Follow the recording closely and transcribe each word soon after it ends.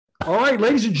All right,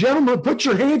 ladies and gentlemen, put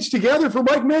your hands together for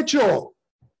Mike Mitchell.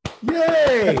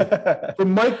 Yay! For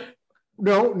Mike,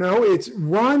 no, it's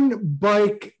Run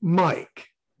Bike Mike.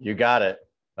 You got it.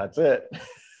 That's it.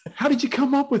 How did you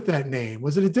come up with that name?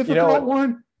 Was it a difficult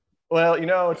one? Well,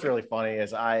 what's really funny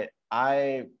is I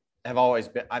have always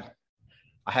been I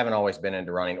haven't always been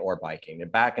into running or biking.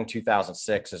 And back in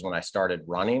 2006 is when I started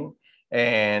running,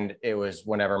 and it was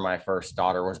whenever my first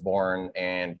daughter was born.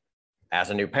 And as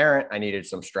a new parent, I needed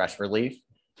some stress relief.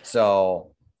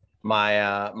 So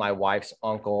my wife's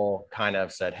uncle kind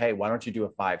of said, "Hey, why don't you do a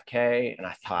 5K?" And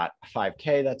I thought,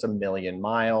 5K, that's 1,000,000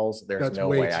 miles. There's no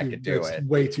way I could do it.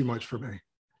 Way too much for me.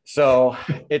 So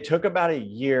it took about a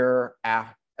year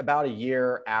after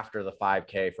the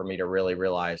 5K for me to really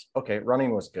realize, okay,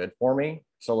 running was good for me.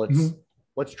 So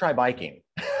let's try biking.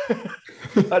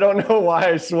 I don't know why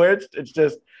I switched. It's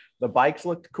just the bikes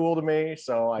looked cool to me.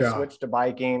 So I switched to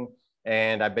biking,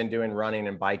 and I've been doing running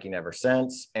and biking ever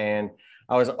since. And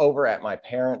I was over at my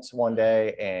parents one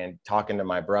day and talking to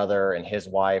my brother and his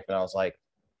wife. And I was like,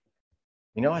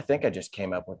 I think I just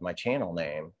came up with my channel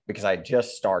name because I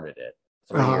just started it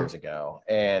 3 years ago.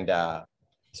 And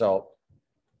so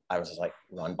I was just like,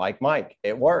 Run Bike Mike.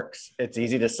 It works. It's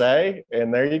easy to say.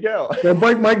 And there you go. Run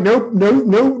Bike Mike.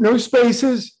 No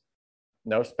spaces.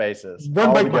 No spaces.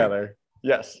 Run Bike together. Mike.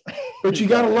 Yes. But you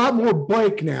got a lot more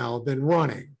bike now than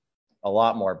running. A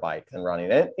lot more bike than running.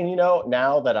 And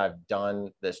now that I've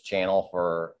done this channel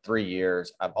for 3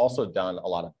 years, I've also done a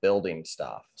lot of building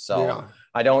stuff. So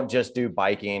I don't just do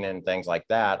biking and things like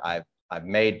that. I've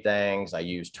made things, I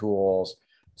use tools.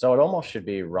 So it almost should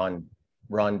be run,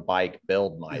 bike,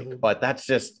 build Mike, but that's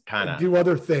just kind of do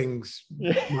other things.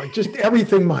 Mike, just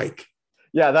everything Mike.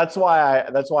 Yeah. That's why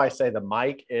I say the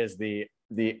Mike is the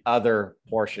other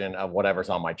portion of whatever's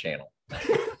on my channel.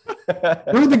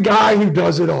 You're the guy who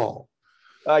does it all.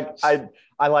 I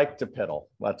like to piddle.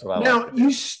 That's what I now, like. Now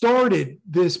you started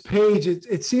this page.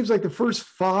 It seems like the first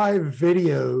 5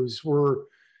 videos were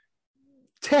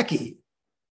techie.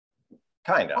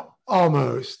 Kind of.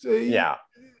 Almost. Yeah.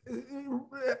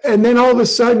 And then all of a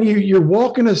sudden you're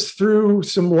walking us through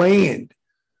some land.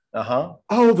 Uh-huh.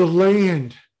 Oh, the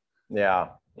land. Yeah.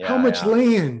 How much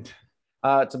land?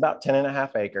 It's about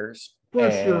 10.5 acres.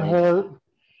 Bless your heart.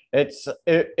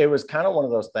 It was kind of one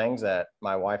of those things that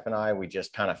my wife and we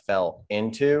just kind of fell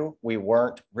into. We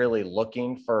weren't really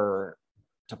looking to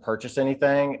purchase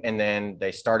anything. And then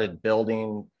they started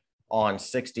building on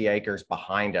 60 acres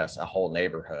behind us, a whole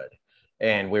neighborhood.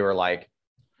 And we were like,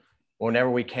 whenever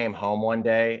we came home one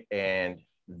day and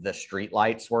the street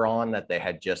lights were on that they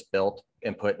had just built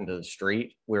and put into the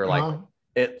street, we were like,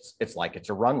 it's like it's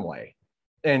a runway.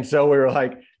 And so we were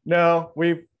like, no,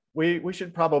 we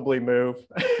should probably move.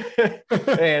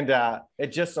 And it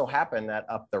just so happened that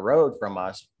up the road from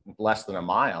us, less than a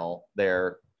mile,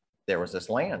 there was this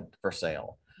land for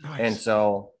sale. Nice. And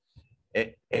so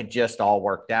it just all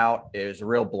worked out. It was a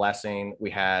real blessing.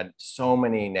 We had so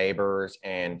many neighbors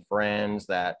and friends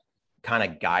that kind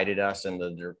of guided us in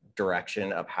the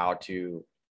direction of how to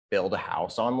build a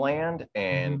house on land.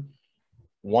 And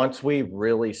once we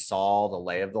really saw the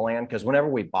lay of the land, because whenever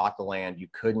we bought the land, you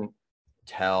couldn't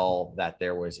tell that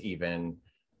there was even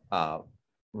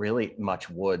really much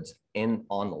woods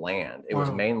on the land. It was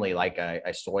mainly like a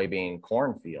soybean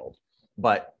cornfield,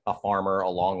 but a farmer a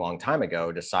long time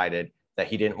ago decided that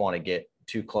he didn't want to get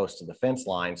too close to the fence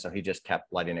line. So he just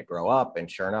kept letting it grow up, and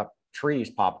sure enough, trees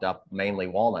popped up, mainly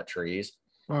walnut trees.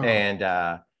 And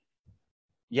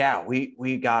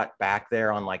we got back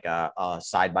there on like a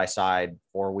side-by-side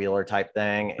 4-wheeler type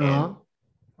thing. And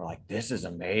we're like, this is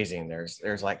amazing.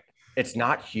 There's like, it's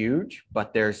not huge,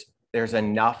 but there's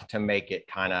enough to make it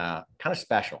kind of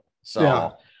special.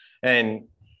 So, and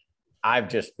I've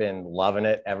just been loving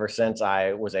it ever since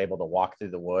I was able to walk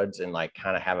through the woods and like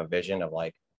kind of have a vision of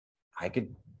like, I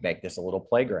could make this a little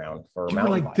playground for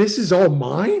mountain bikes. This is all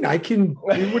mine. I can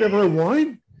do whatever I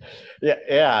want.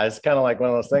 Yeah. It's kind of like one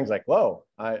of those things like, whoa,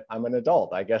 I'm an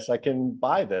adult. I guess I can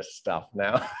buy this stuff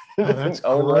now. Oh, that's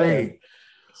great.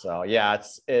 So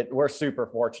we're super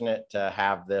fortunate to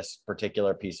have this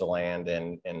particular piece of land,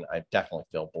 and I definitely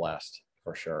feel blessed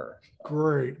for sure.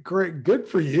 Great. Good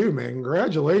for you, man.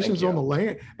 Congratulations on the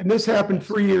land. And this happened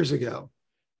 3 years ago.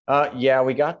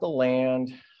 We got the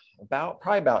land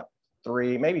probably about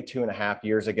 3, maybe 2.5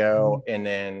 years ago. And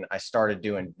then I started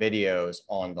doing videos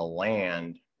on the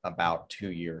land about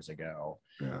 2 years ago.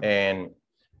 Yeah. And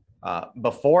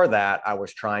before that, I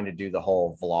was trying to do the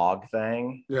whole vlog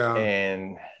thing. Yeah.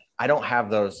 And I don't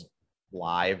have those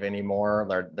live anymore.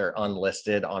 They're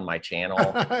unlisted on my channel.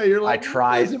 You're like, I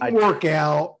tried. Work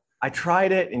out. I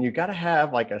tried it, and you got to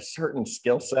have like a certain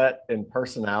skill set and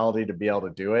personality to be able to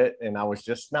do it. And I was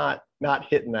just not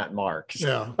hitting that mark.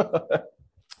 Yeah.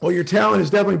 Well, your talent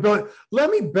is definitely brilliant. Let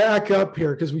me back up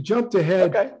here because we jumped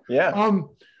ahead. Okay. Yeah.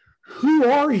 Who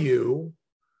are you?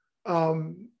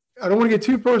 I don't want to get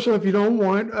too personal if you don't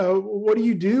want. What do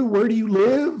you do? Where do you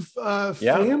live?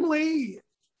 Family?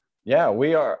 Yeah,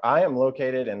 I am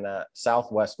located in the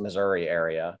Southwest Missouri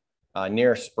area,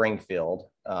 near Springfield,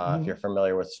 if you're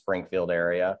familiar with Springfield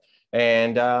area.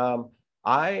 And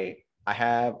I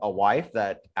have a wife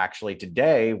that actually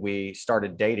today we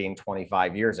started dating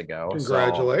 25 years ago.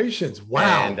 Congratulations. So,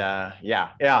 wow. And yeah,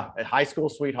 high school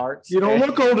sweethearts. You don't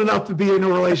look old enough to be in a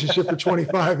relationship for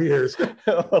 25 years.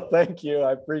 Well, thank you.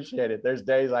 I appreciate it. There's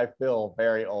days I feel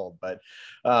very old, but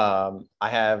I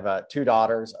have 2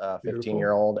 daughters, a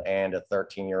 15-year-old and a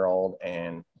 13-year-old.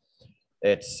 And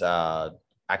it's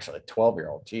actually a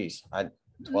 12-year-old. Geez,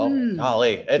 12.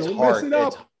 Golly, it's hard.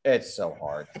 It's so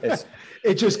hard.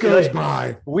 It just goes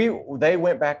by. They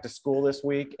went back to school this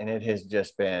week, and it has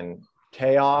just been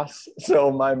chaos.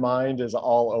 So my mind is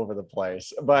all over the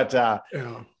place. But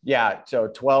yeah. So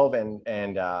 12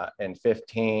 and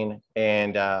 15,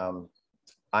 and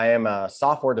I am a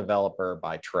software developer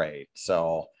by trade.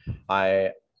 So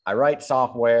I write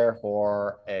software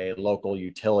for a local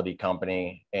utility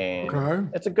company,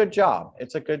 and it's a good job.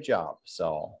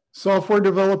 So software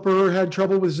developer had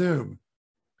trouble with Zoom.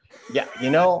 Yeah,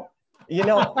 that's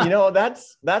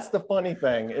the funny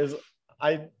thing is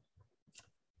I'm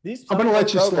going to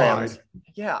let you slide.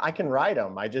 Yeah, I can write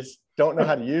them. I just don't know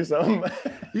how to use them.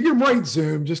 You can write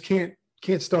Zoom, just can't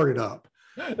start it up.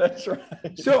 That's right.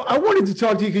 So I wanted to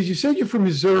talk to you because you said you're from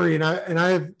Missouri, and I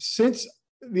have since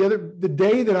the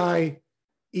day that I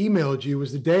emailed you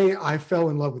was the day I fell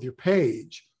in love with your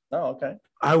page. Oh, okay.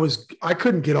 I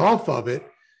couldn't get off of it,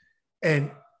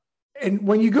 and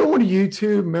when you go onto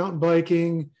YouTube, mountain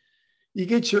biking, you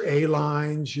get your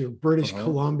A-lines, your British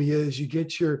Columbias, you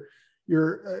get your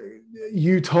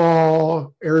Utah,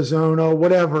 Arizona,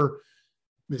 whatever,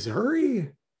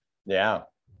 Missouri. Yeah.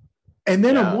 And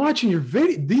then I'm watching your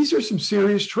video. These are some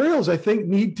serious trails I think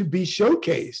need to be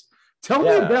showcased. Tell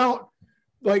me about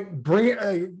like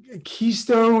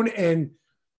Keystone and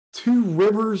Two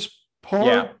Rivers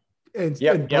Park and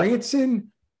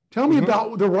Branson. Tell me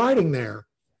about the riding there.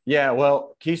 Yeah,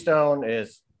 well, Keystone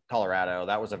is Colorado.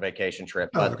 That was a vacation trip,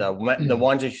 but the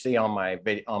ones that you see on my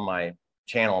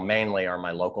channel mainly are my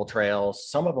local trails.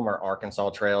 Some of them are Arkansas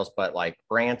trails, but like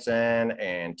Branson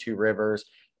and Two Rivers.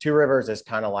 Two Rivers is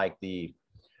kind of like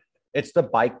it's the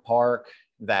bike park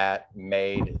that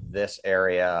made this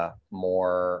area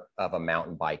more of a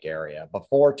mountain bike area.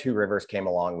 Before Two Rivers came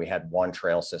along, we had one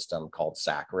trail system called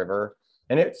Sac River.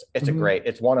 And it's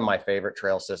it's one of my favorite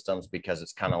trail systems because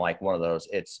it's kind of like one of those,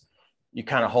 you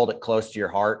kind of hold it close to your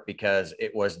heart because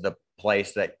it was the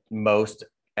place that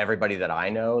everybody that I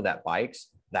know that bikes,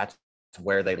 that's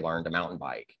where they learned to mountain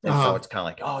bike. And so it's kind of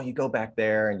like, oh, you go back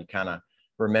there and you kind of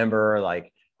remember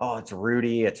like, oh, it's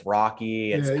rooty, it's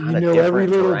rocky, it's kind of different every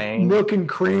little terrain. Nook and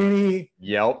cranny.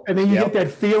 Yep. And then you get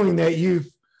that feeling that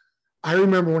I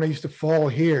remember when I used to fall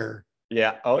here.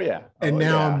 Yeah. Oh yeah. And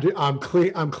now I'm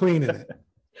cleaning it.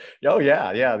 Oh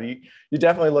yeah. Yeah. You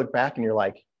definitely look back and you're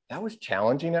like, that was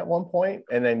challenging at one point.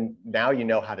 And then now you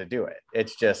know how to do it.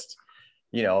 It's just,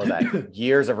 that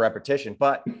years of repetition.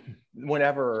 But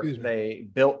whenever they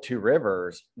built Two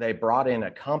Rivers, they brought in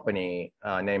a company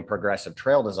named Progressive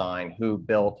Trail Design who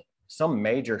built some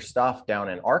major stuff down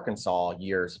in Arkansas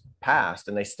years past.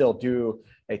 And they still do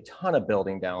a ton of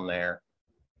building down there.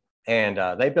 And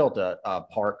they built a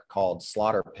park called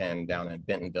Slaughter Pen down in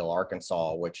Bentonville,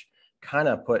 Arkansas, which kind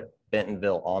of put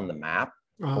Bentonville on the map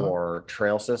for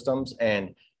trail systems.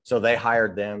 And so they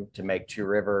hired them to make Two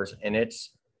Rivers. And it's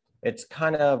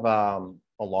kind of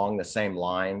along the same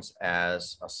lines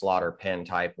as a Slaughter Pen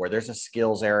type, where there's a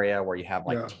skills area where you have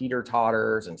like teeter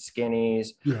totters and skinnies.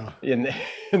 Yeah. And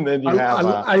then you have.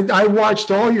 I watched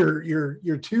all your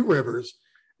Two Rivers.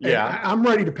 Yeah. I'm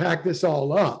ready to pack this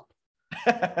all up.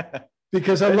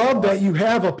 Because I love that you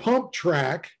have a pump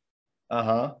track,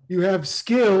 you have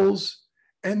skills,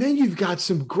 and then you've got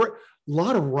some great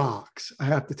lot of rocks. I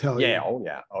have to tell you.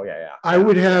 Yeah. I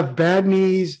would have bad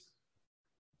knees.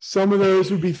 Some of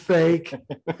those would be fake.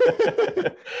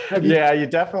 You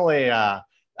definitely. I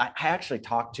actually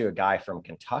talked to a guy from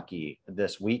Kentucky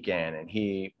this weekend, and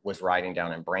he was riding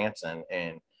down in Branson,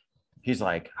 and he's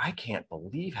like, I can't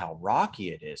believe how rocky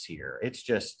it is here. It's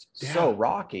just so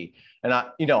rocky. And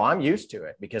I'm used to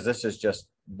it because this is just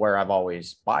where I've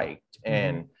always biked.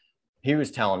 And he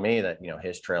was telling me that,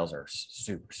 his trails are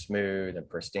super smooth and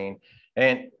pristine.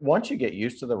 And once you get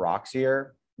used to the rocks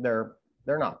here, they're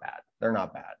not bad. They're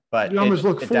not bad, but you almost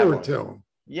look forward to them.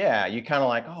 Yeah, you kind of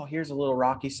like, oh, here's a little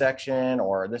rocky section,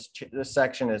 or this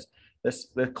section is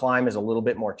the climb is a little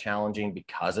bit more challenging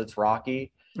because it's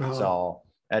rocky. So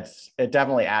it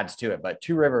definitely adds to it. But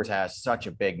Two Rivers has such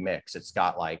a big mix. It's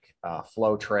got like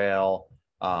flow trail,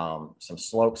 some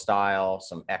slope style,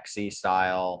 some XC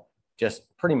style, just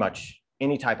pretty much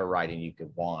any type of riding you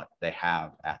could want, they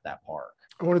have at that park.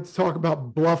 I wanted to talk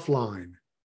about Bluff Line.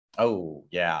 Oh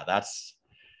yeah, that's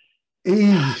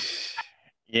Eesh.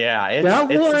 Yeah,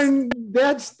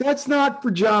 that's not for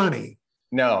Johnny.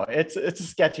 No, it's a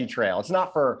sketchy trail. It's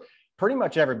not for pretty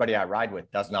much everybody I ride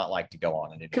with. Does not like to go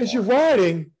on it because you're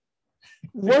riding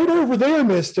right over there,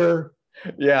 mister.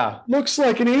 Yeah, looks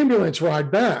like an ambulance ride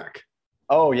back.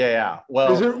 Oh yeah.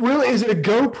 Well, is it a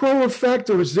GoPro effect,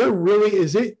 or is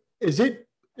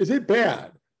it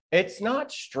bad? It's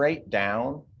not straight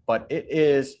down, but it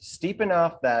is steep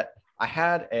enough that I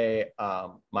had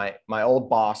my old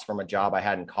boss from a job I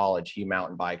had in college. He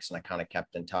mountain bikes, and I kind of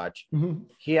kept in touch. Mm-hmm.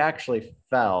 He actually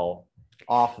fell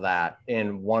off that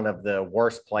in one of the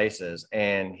worst places,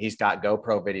 and he's got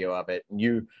GoPro video of it. And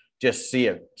you just see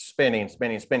it spinning.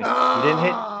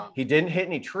 He didn't hit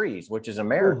any trees, which is a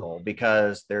miracle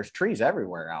because there's trees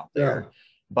everywhere out there. Yeah.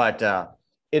 But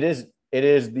it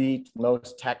is the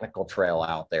most technical trail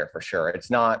out there for sure.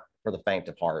 It's not for the faint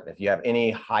of heart. If you have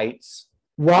any heights,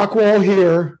 rock wall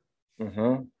here,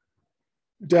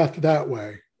 death that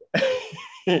way.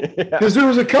 Because there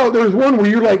was one where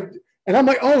you're like, and I'm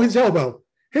like, oh, his elbow.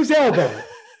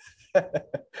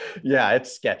 Yeah,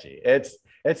 it's sketchy.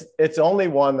 It's only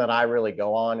one that I really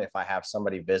go on if I have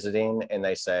somebody visiting and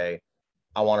they say,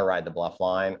 I want to ride the Bluff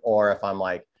Line, or if I'm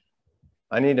like,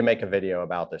 I need to make a video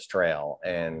about this trail.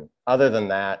 And other than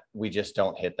that, we just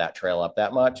don't hit that trail up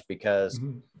that much because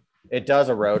it does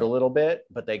erode a little bit,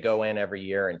 but they go in every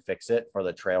year and fix it for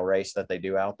the trail race that they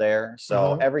do out there.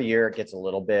 So every year it gets a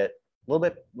little bit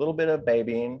of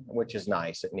babying, which is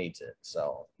nice. It needs it.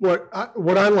 So what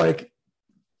I like,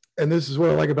 and this is what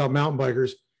I like about mountain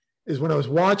bikers, is when I was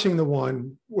watching the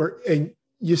one and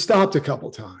you stopped a couple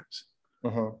times,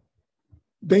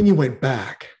 then you went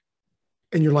back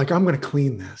and you're like, I'm going to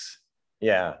clean this.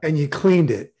 Yeah. And you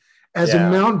cleaned it. As a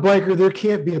mountain biker, there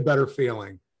can't be a better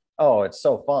feeling. Oh, it's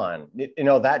so fun. You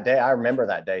know, that day, I remember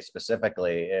that day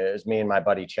specifically. It was me and my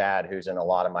buddy Chad, who's in a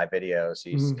lot of my videos.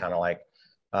 He's kind of like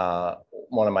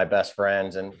one of my best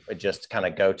friends and just kind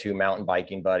of go-to mountain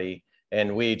biking buddy.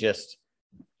 And we just,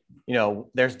 you know,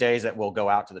 there's days that we'll go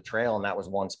out to the trail, and that was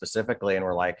one specifically. And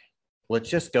we're like, let's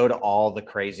just go to all the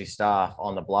crazy stuff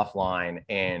on the Bluff Line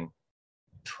and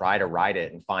try to ride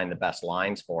it and find the best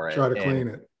lines for it. Try to clean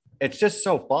it. It's just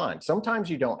so fun. Sometimes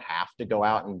you don't have to go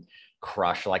out and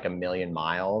crush like 1,000,000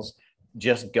 miles.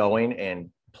 Just going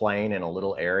and playing in a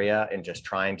little area and just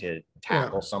trying to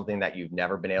tackle something that you've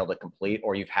never been able to complete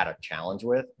or you've had a challenge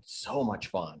with. So much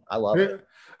fun. I love it.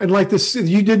 And like this,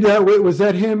 you did that. Was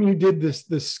that him? You did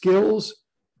the skills,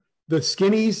 the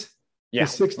skinnies, the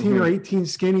 16 or 18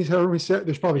 skinnies, however we said.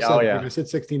 There's probably 17. I said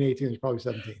 16, 18. There's probably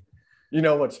 17. You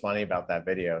know what's funny about that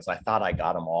video is I thought I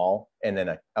got them all. And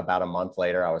then about a month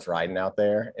later, I was riding out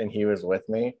there and he was with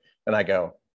me. And I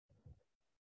go,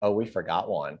 oh, we forgot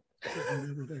one.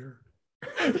 Never there.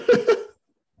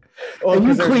 Well,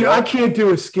 and I can't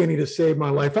do a skinny to save my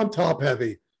life. I'm top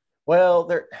heavy.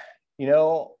 Well,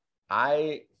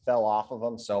 I fell off of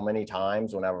them so many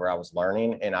times whenever I was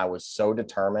learning. And I was so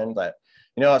determined that,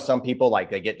 some people like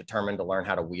they get determined to learn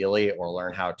how to wheelie or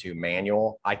learn how to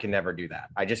manual. I can never do that.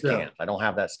 I just can't. I don't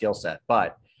have that skill set,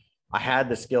 but I had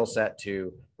the skill set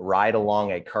to ride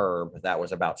along a curb that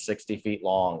was about 60 feet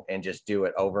long and just do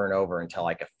it over and over until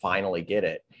I could finally get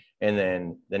it. And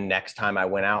then the next time I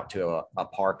went out to a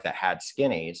park that had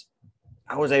skinnies,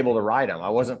 I was able to ride them. I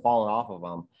wasn't falling off of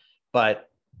them, but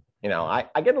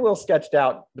I get a little sketched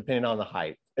out depending on the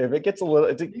height. If it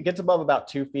gets above about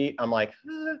 2 feet, I'm like,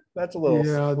 that's a little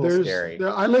scary.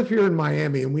 I live here in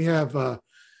Miami, and we have a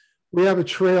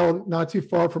trail not too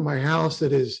far from my house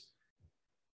that is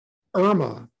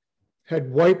Irma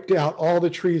had wiped out all the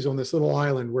trees on this little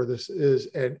island where this is,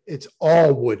 and it's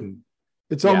all wooden.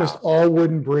 It's almost all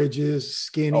wooden bridges,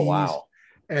 skinnies. Oh, wow.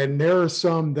 And there are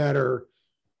some that are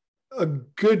a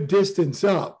good distance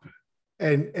up.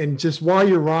 And just while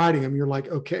you're riding them, you're like,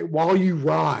 okay, while you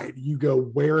ride, you go,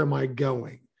 where am I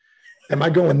going? Am I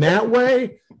going that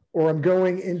way? Or I'm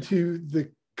going into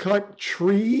the cut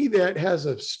tree that has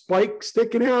a spike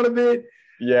sticking out of it?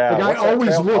 Yeah. Like I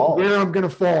always look where I'm going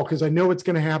to fall because I know it's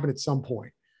going to happen at some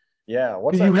point. Yeah.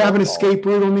 Do you have an escape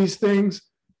route on these things?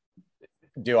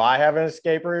 Do I have an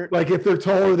escape route? Like if they're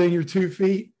taller than your 2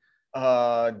 feet?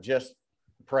 Just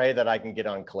pray that I can get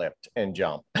unclipped and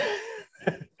jump.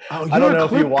 Oh, I don't know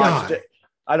if you watched it.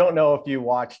 I don't know if you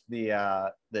watched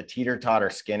the teeter totter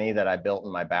skinny that I built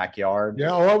in my backyard.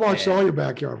 Yeah, I watched all your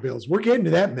backyard builds. We're getting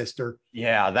to that, mister.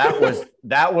 Yeah,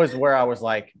 that was where I was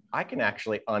like, I can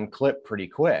actually unclip pretty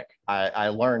quick. I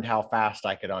learned how fast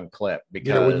I could unclip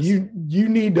because you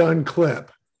need to unclip.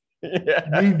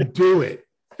 Yeah. You do it.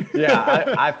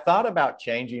 Yeah, I've thought about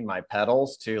changing my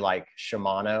pedals to like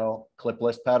Shimano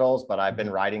clipless pedals, but I've been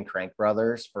riding Crank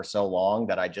Brothers for so long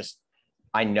that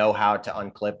I know how to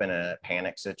unclip in a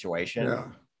panic situation. Yeah.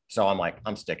 So I'm like,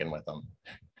 I'm sticking with them.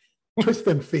 Twist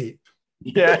them feet.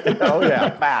 Yeah. Oh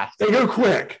yeah. Fast. They go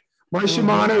quick. My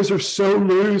Shimanos are so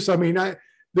loose. I mean,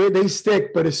 they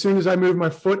stick, but as soon as I move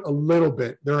my foot a little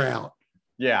bit, they're out.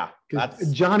 Yeah. That's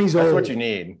Johnny's old. That's what you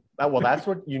need. Well, that's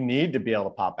what you need to be able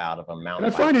to pop out of a mountain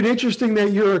bike. I find it interesting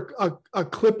that you're a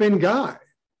clip-in guy.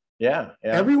 Yeah.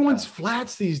 Everyone's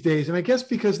flats these days. And I guess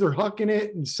because they're hucking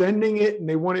it and sending it and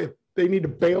they need to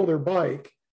bail their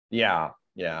bike. Yeah.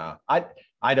 Yeah.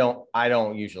 I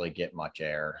don't usually get much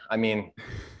air. I mean,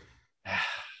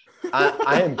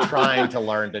 I am trying to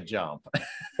learn to jump.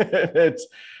 It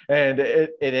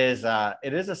is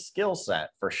a skill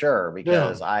set for sure,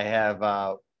 because I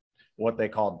have what they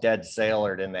call dead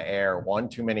sailored in the air one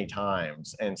too many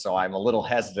times. And so I'm a little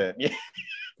hesitant. Yeah,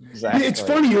 exactly. It's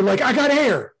funny. You're like, I got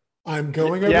air. I'm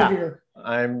going over here.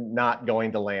 I'm not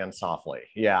going to land softly.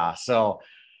 Yeah. So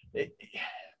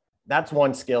that's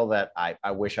one skill that I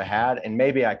wish I had. And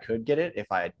maybe I could get it if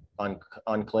I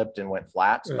unclipped and went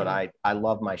flats, but I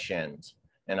love my shins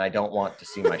and I don't want to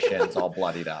see my shins all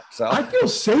bloodied up. So I feel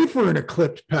safer in a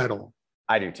clipped pedal.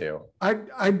 I do too.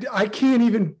 I can't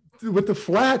even, with the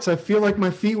flats, I feel like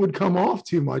my feet would come off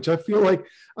too much. I feel like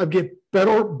I'd get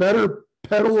better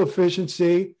pedal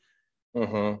efficiency.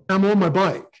 I'm on my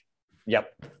bike.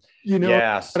 Yep.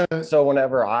 Yes. So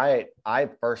whenever I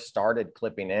first started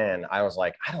clipping in, I was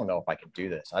like, I don't know if I could do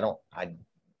this. I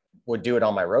would do it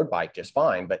on my road bike just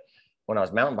fine. But when I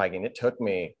was mountain biking, it took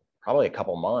me probably a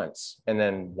couple months. And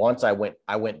then once I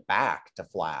went back to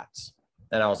flats.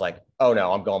 And I was like, oh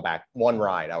no, I'm going back. One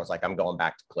ride, I was like, I'm going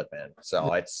back to clip in.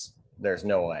 So there's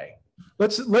no way.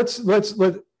 Let's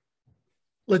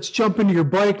jump into your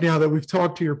bike now that we've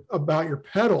talked about your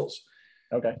pedals.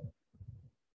 Okay.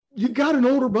 You got an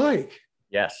older bike.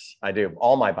 Yes, I do.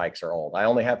 All my bikes are old. I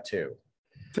only have two.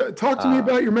 Talk to me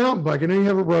about your mountain bike. I know you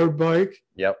have a road bike.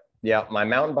 Yep. Yeah. My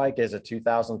mountain bike is a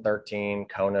 2013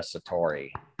 Kona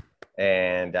Satori.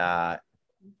 And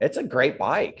it's a great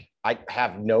bike. I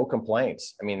have no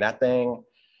complaints. I mean, that thing,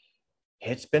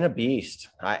 it's been a beast.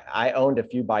 I owned a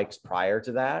few bikes prior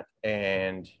to that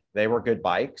and they were good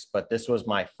bikes, but this was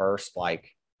my first like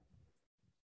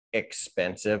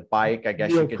expensive bike, I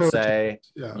guess you could say.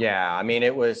 Yeah. I mean,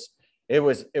 it was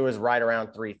right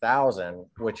around 3,000,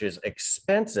 which is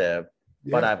expensive,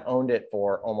 but I've owned it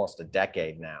for almost a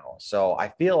decade now. So I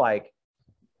feel like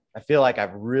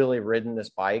I've really ridden this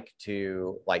bike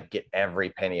to like get every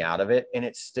penny out of it, and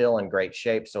it's still in great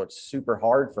shape. So it's super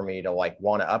hard for me to like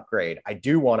want to upgrade. I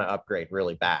do want to upgrade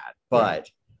really bad, but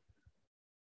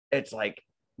it's like,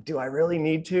 do I really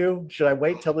need to? Should I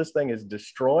wait till this thing is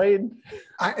destroyed?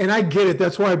 And I get it.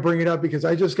 That's why I bring it up, because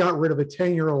I just got rid of a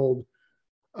 10-year-old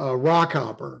rock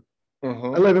hopper. I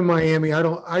live in Miami.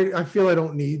 I feel I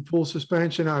don't need full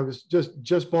suspension. I was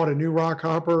just bought a new rock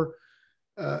hopper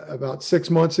about 6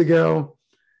 months ago,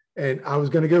 and I was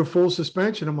going to go full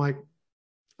suspension. I'm like,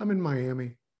 I'm in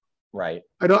Miami. Right.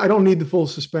 I don't need the full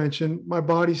suspension. My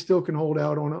body still can hold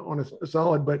out on a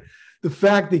solid, but the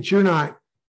fact that you're not,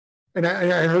 and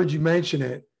I heard you mention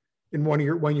it in when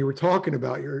you were talking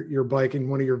about your bike in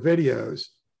one of your videos,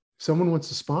 someone wants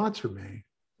to sponsor me.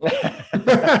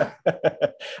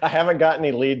 I haven't got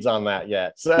any leads on that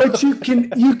yet. So. But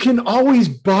you can always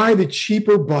buy the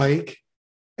cheaper bike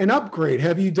and upgrade.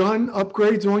 Have you done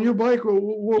upgrades on your bike?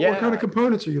 What kind of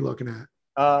components are you looking at?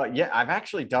 Yeah, I've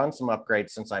actually done some upgrades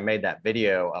since I made that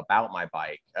video about my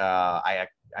bike. I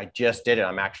just did it.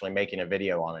 I'm actually making a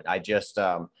video on it.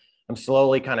 I'm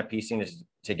slowly kind of piecing this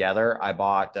together. I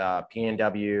bought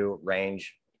P&W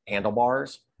Range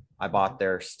handlebars. I bought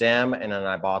their stem, and then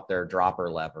I bought their dropper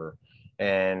lever,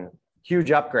 and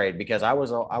huge upgrade because I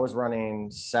was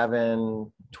running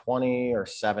 720 or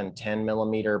 710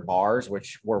 millimeter bars,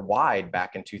 which were wide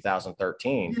back in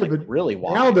 2013, like really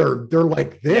wide. Now they're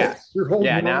like this. Yeah. You're holding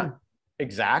on. Now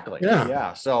exactly.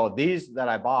 Yeah. So these that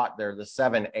I bought, they're the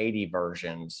 780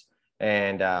 versions,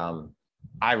 and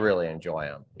I really enjoy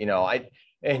them. You know,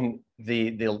 and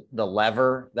the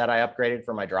lever that I upgraded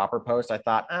for my dropper post, I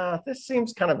thought, this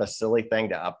seems kind of a silly thing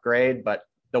to upgrade, but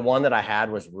the one that I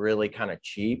had was really kind of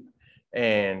cheap,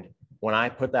 and when I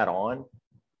put that on,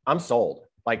 I'm sold.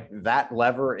 Like that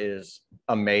lever is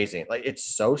amazing. Like it's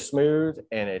so smooth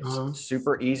and it's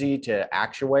super easy to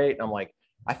actuate. I'm like,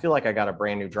 I feel like I got a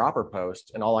brand new dropper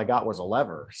post and all I got was a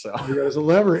lever. So all you got is a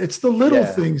lever. It's the little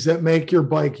things that make your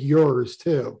bike yours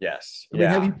too. Yes. I mean,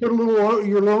 have you put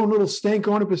your own little stink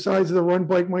on it besides the Run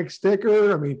Bike Mike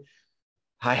sticker? I mean,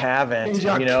 I haven't. Change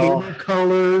out cable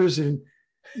colors and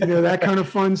that kind of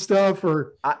fun stuff,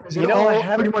 or is it all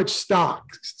pretty much stock?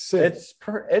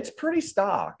 It's pretty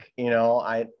stock.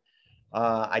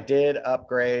 I did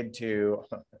upgrade to,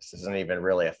 this isn't even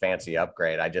really a fancy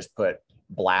upgrade. I just put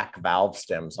black valve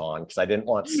stems on because I didn't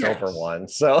want silver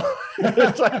ones. So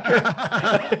it's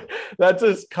like, that's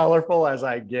as colorful as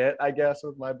I get, I guess,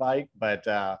 with my bike. But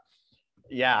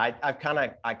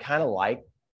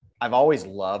I've always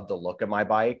loved the look of my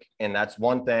bike. And that's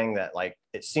one thing that, like,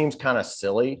 it seems kind of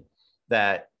silly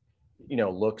that,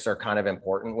 looks are kind of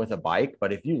important with a bike,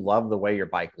 but if you love the way your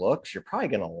bike looks, you're probably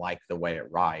going to like the way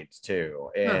it rides too.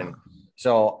 And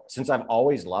so since I've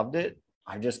always loved it,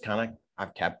 I've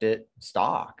kept it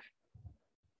stock.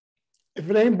 If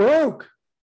it ain't broke.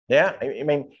 Yeah. I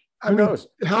mean, who knows?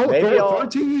 How,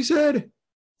 13 you said?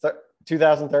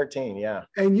 2013. Yeah.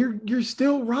 And you're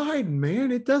still riding,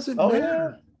 man. It doesn't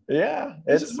matter. Yeah.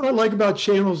 This is what I like about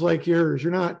channels like yours.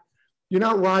 You're not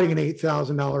riding an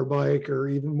 $8,000 bike or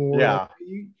even more. Yeah.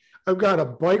 I've got a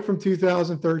bike from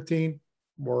 2013,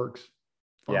 works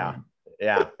fine.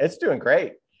 Yeah. It's doing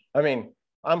great. I mean,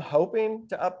 I'm hoping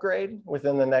to upgrade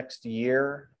within the next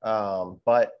year.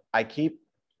 But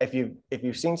if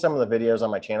you've seen some of the videos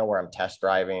on my channel where I'm test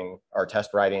riding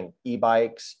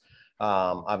e-bikes,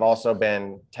 I've also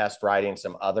been test riding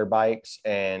some other bikes,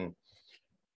 and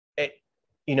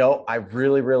I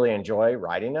really, really enjoy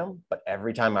riding them. But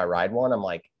every time I ride one, I'm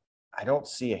like, I don't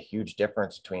see a huge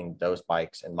difference between those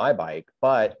bikes and my bike,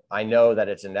 but I know that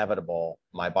it's inevitable.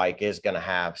 My bike is going to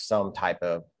have some type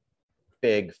of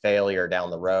big failure down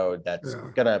the road that's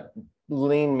going to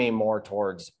lean me more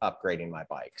towards upgrading my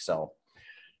bike. So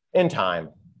in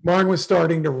time. Mine was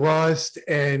starting to rust,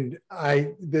 and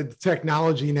the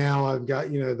technology now, I've got,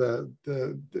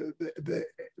 the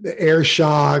air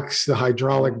shocks, the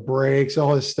hydraulic brakes,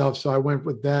 all this stuff. So I went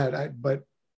with that. But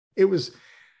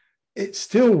it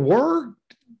still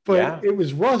worked, but it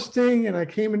was rusting, and I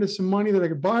came into some money that I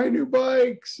could buy a new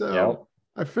bike. So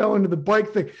I fell into the bike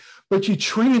thing, but you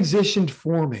transitioned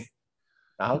for me.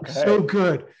 Okay. So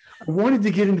good. I wanted to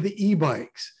get into the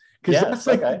e-bikes because that's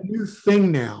like the new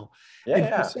thing now.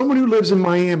 For someone who lives in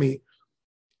Miami,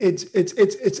 it's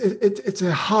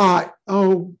a hot.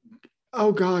 Oh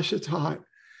gosh, it's hot.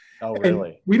 Oh, really?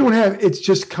 And we don't have. It's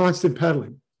just constant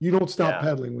pedaling. You don't stop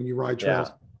pedaling when you ride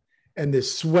trails, and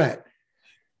this sweat.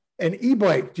 An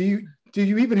e-bike. Do you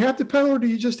even have to pedal, or do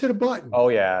you just hit a button? Oh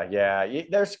yeah.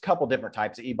 There's a couple different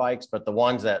types of e-bikes, but the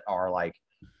ones that are like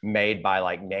made by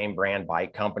like name brand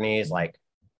bike companies like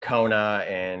Kona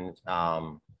and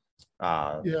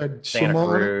Santa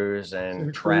Cruz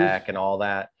and Trek and all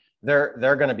that, they're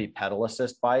going to be pedal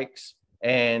assist bikes.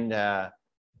 And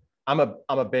I'm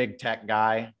a big tech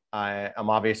guy.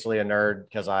 I'm obviously a nerd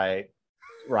because I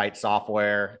write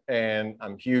software, and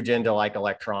I'm huge into like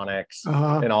electronics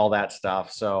and all that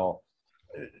stuff. So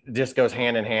it just goes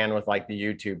hand in hand with like the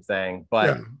YouTube thing.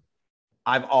 But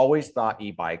I've always thought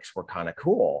e-bikes were kind of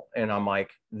cool, and I'm like,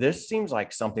 this seems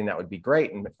like something that would be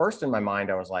great. And first in my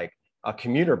mind, I was like, a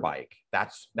commuter bike.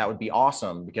 That would be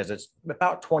awesome because it's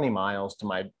about 20 miles to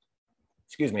my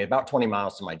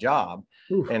job.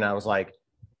 Oof. And I was like,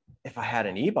 if I had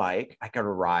an e-bike, I could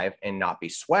arrive and not be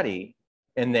sweaty.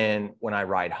 And then when I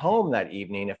ride home that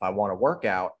evening, if I want to work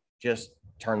out, just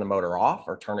turn the motor off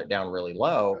or turn it down really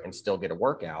low and still get a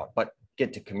workout, but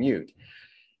get to commute.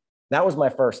 That was my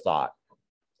first thought.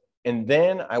 And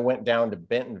then I went down to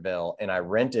Bentonville and I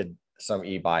rented some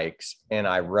e-bikes and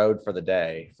I rode for the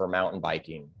day for mountain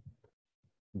biking.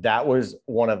 That was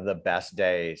one of the best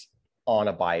days on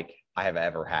a bike I have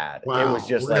ever had. Wow, it was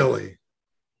just really? Like,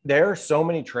 there are so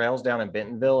many trails down in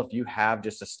Bentonville. If you have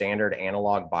just a standard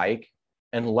analog bike,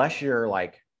 unless you're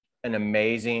like an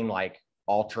amazing, like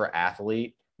ultra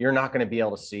athlete, you're not going to be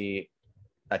able to see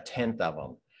a tenth of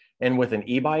them. And with an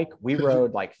e-bike, we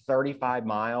rode like 35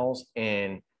 miles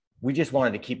and we just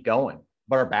wanted to keep going.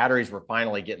 But our batteries were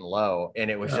finally getting low,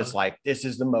 and it was just like, this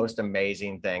is the most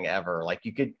amazing thing ever. Like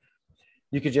you could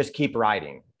just keep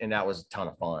riding, and that was a ton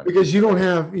of fun. Because you don't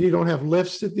have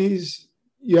lifts at these.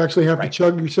 You actually have to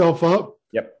chug yourself up.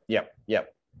 Yep.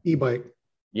 E-bike.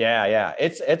 Yeah.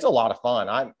 It's a lot of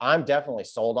fun. I'm definitely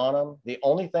sold on them. The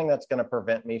only thing that's going to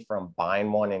prevent me from buying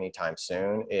one anytime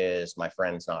soon is my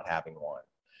friends not having one.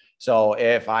 So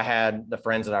if I had the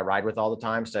friends that I ride with all the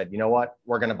time said, you know what,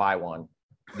 we're going to buy one,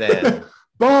 then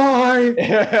bye.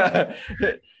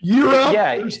 You're up.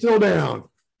 Yeah, you're still down.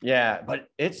 Yeah, but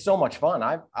it's so much fun.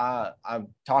 I've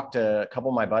talked to a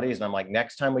couple of my buddies, and I'm like,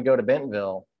 next time we go to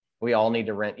Bentonville, we all need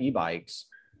to rent e-bikes,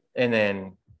 and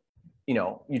then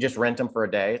you just rent them for a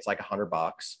day. It's like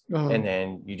 $100, and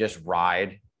then you just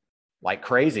ride like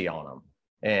crazy on them.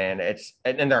 And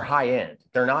they're high end.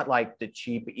 They're not like the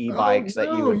cheap e-bikes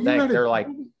that you would think. They're like,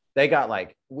 they got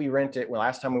like, we rented, well,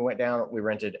 last time we went down, we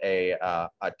rented a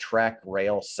Trek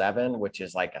Rail 7, which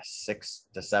is like a $6,000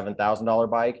 to $7,000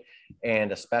 bike,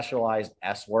 and a Specialized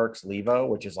S-Works Levo,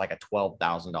 which is like a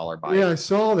 $12,000 bike. Yeah, I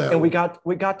saw that. And we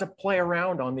got to play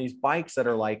around on these bikes that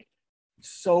are like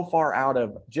so far out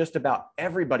of just about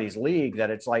everybody's league that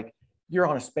it's like you're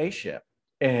on a spaceship.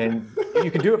 And you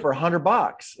can do it for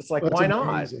 $100. It's like, why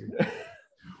not?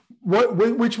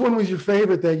 Which one was your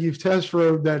favorite that you've test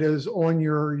rode that is on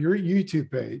your YouTube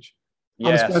page? Yeah,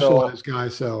 I'm a Specialized guy,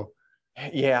 so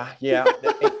yeah.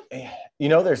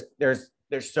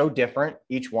 They're so different,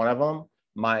 each one of them.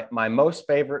 My most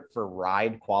favorite for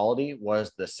ride quality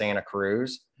was the Santa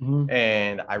Cruz,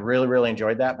 and I really, really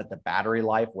enjoyed that, but the battery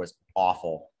life was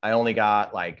awful. I only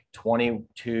got like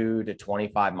 22 to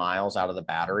 25 miles out of the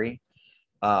battery.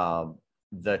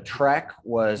 The Trek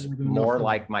was more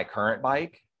like my current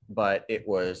bike, but it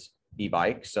was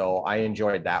e-bike, so I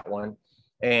enjoyed that one.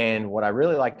 And what I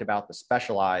really liked about the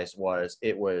Specialized was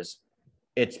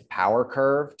its power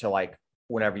curve to like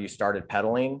whenever you started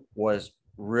pedaling was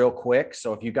real quick.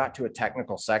 So if you got to a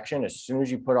technical section, as soon as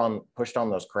you pushed on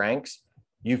those cranks,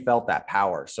 you felt that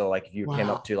power. So like if you came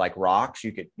up to like rocks,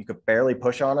 you could barely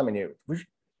push on them, and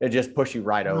it just push you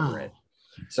right over it.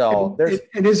 So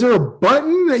and is there a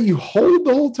button that you hold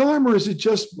the whole time, or is it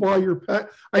just while you're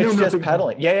it's just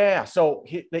pedaling? Yeah. So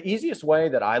the easiest way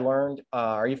that I learned,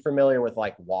 are you familiar with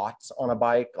like watts on a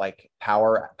bike, like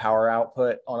power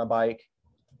output on a bike?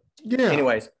 Yeah.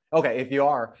 Anyways, okay, if you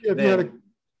are, if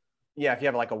you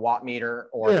have like a watt meter,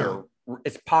 or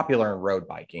it's popular in road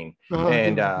biking.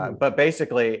 But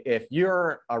basically, if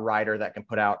you're a rider that can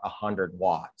put out 100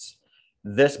 watts,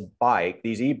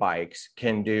 these e-bikes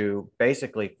can do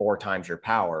basically 4 times your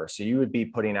power. So you would be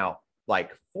putting out like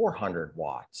 400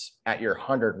 watts at your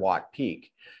 100-watt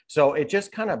peak. So it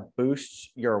just kind of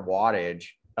boosts your wattage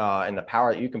and the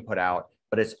power that you can put out,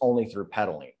 but it's only through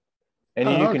pedaling. And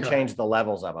you can change the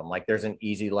levels of them. Like there's an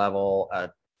easy level,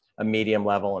 a medium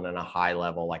level, and then a high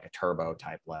level, like a turbo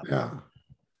type level. Yeah,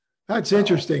 that's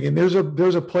interesting. And there's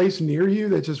a place near you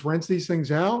that just rents these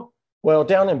things out? Well,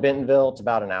 down in Bentonville, it's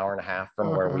about an hour and a half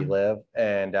from where we live.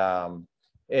 And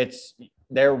it's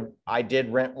there. I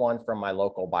did rent one from my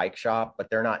local bike shop, but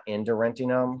they're not into renting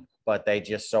them. But they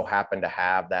just so happen to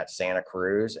have that Santa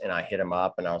Cruz. And I hit them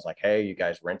up and I was like, hey, you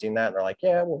guys renting that? And they're like,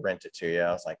 yeah, we'll rent it to you.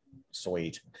 I was like,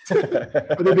 sweet.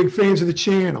 Are they big fans of the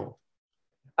channel?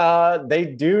 They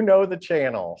do know the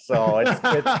channel, so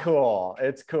it's cool.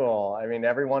 It's cool. I mean,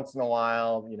 every once in a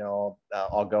while,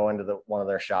 I'll go into one of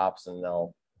their shops and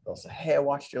they'll say, hey, I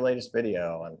watched your latest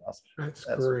video, and that's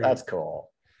great. That's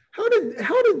cool. How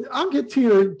did I'll get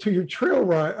to your trail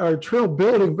ride or trail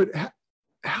building, but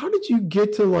how did you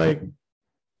get to like, I'm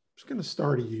just going to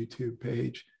start a YouTube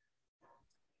page?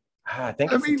 I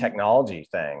think it's a technology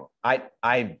thing. I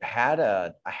had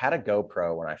a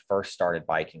GoPro when I first started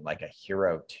biking, like a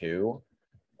Hero.2,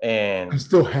 and I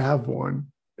still have one.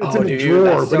 It's in a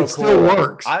drawer, but it still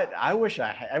works. I wish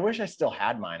I still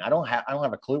had mine. I don't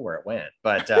have a clue where it went,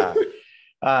 but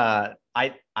I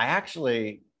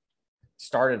actually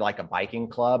started like a biking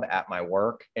club at my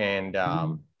work, and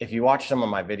if you watch some of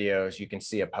my videos, you can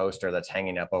see a poster that's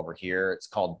hanging up over here. It's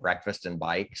called Breakfast and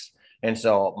Bikes. And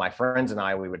so my friends and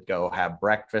I, we would go have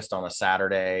breakfast on a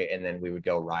Saturday, and then we would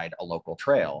go ride a local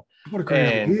trail. What a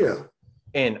great idea.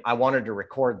 And I wanted to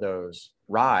record those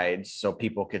rides so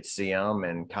people could see them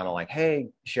and kind of like, hey,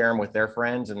 share them with their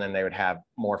friends. And then they would have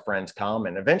more friends come.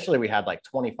 And eventually we had like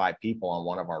 25 people on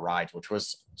one of our rides, which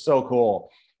was so cool.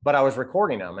 But I was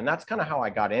recording them. And that's kind of how I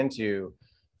got into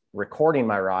recording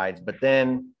my rides. But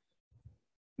then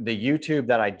the YouTube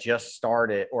that I just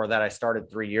started, or that I started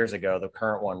 3 years ago, the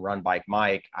current one,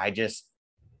 RUNBIKEMIKE,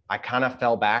 I kind of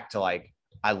fell back to like,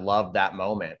 I love that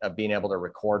moment of being able to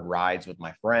record rides with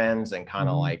my friends and kind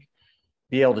of like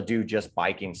be able to do just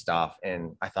biking stuff.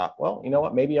 And I thought, well, you know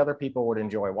what, maybe other people would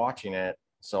enjoy watching it.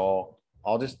 So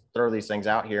I'll just throw these things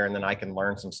out here, and then I can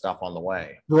learn some stuff on the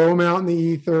way. Throw them out in the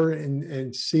ether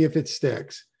and see if it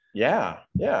sticks. Yeah.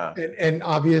 And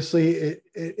obviously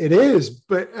it is,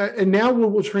 but and now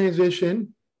we'll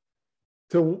transition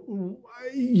to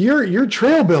your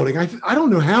trail building. I don't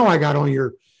know how I got on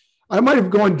your I might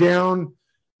have gone down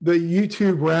the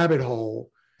YouTube rabbit hole,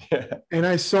 and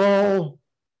I saw.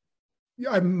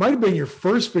 I might have been your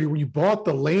first video when you bought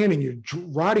the land and you're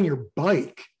riding your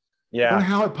bike. Yeah. I don't know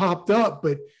how it popped up,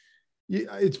 but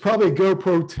it's probably a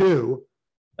GoPro 2.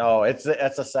 Oh, it's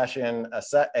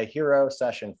a Hero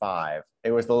Session 5.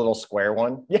 It was the little square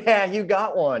one. Yeah, you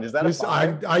got one. Is that a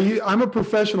 5? I'm a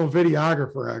professional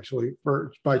videographer actually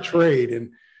by trade, and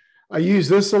I use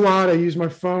this a lot. I use my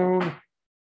phone.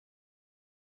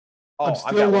 Oh, I'm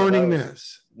still learning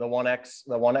this. The 1X,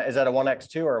 is that a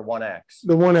 1X2 or a 1X?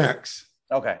 The 1X.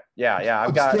 Okay. Yeah.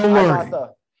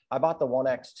 I bought the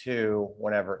 1X2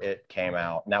 whenever it came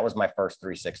out, and that was my first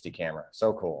 360 camera.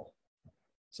 So cool.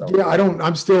 So yeah,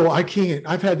 I can't.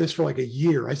 I've had this for like a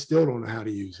year. I still don't know how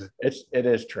to use it. It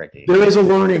is tricky. There is a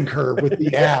learning curve with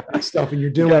the app and stuff, and you're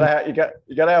doing. You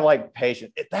gotta have like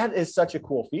patience. That is such a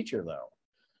cool feature, though.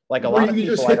 Like a lot of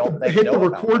people, just hit the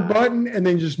record button and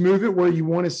then just move it where you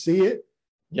want to see it.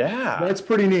 Yeah, that's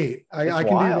pretty neat. I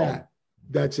can do that.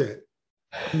 That's it.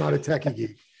 I'm not a techie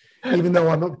geek, even though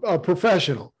I'm a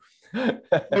professional.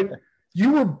 But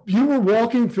you were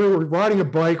walking through or riding a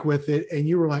bike with it, and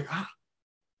you were like,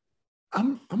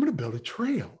 I'm going to build a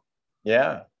trail.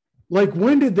 Yeah. Like,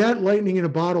 when did that lightning in a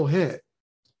bottle hit?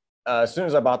 As soon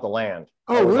as I bought the land.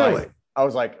 Oh, really? I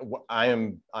was like,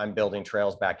 I'm building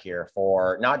trails back here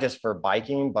for not just for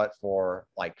biking, but for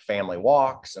like family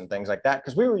walks and things like that.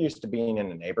 Because we were used to being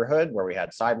in a neighborhood where we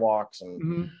had sidewalks,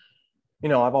 and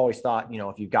I've always thought,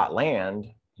 if you've got land,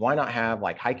 why not have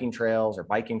like hiking trails or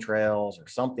biking trails or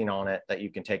something on it that you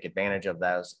can take advantage of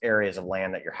those areas of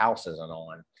land that your house isn't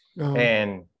on.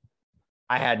 And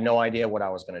I had no idea what I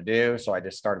was going to do. So I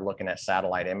just started looking at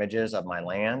satellite images of my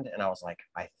land, and I was like,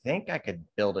 I think I could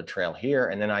build a trail here.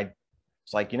 And then I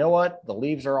was like, you know what? The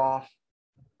leaves are off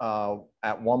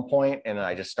at one point, and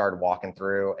I just started walking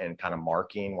through and kind of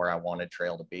marking where I wanted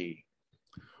trail to be.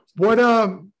 What,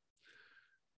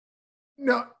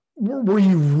 no, were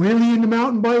you really into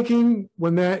mountain biking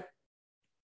when that?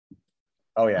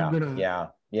 Oh yeah.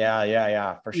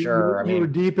 Yeah, for sure. You were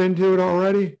deep into it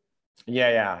already?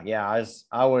 Yeah.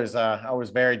 I was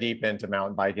very deep into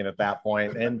mountain biking at that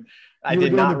point, and I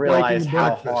did not realize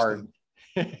how hard.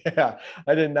 Yeah,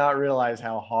 I did not realize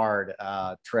how hard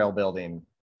trail building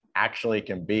actually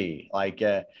can be. Like,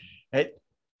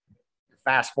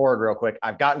 fast forward real quick.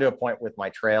 I've gotten to a point with my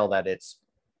trail that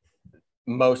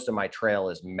most of my trail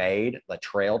is made, the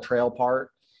trail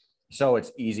part. So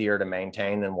it's easier to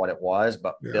maintain than what it was,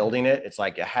 but building it, it's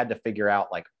like I had to figure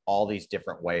out like all these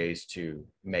different ways to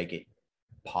make it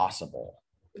possible.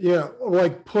 Yeah,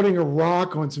 like putting a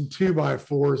rock on some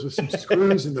 2x4s with some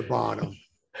screws in the bottom.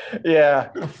 Yeah.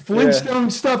 What Flintstone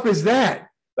stuff is that?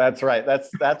 That's right.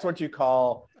 That's what you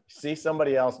call see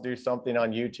somebody else do something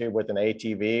on YouTube with an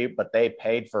ATV, but they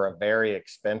paid for a very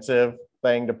expensive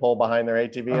thing to pull behind their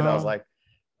ATV. And I was like,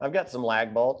 I've got some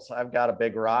lag bolts, I've got a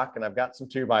big rock, and I've got some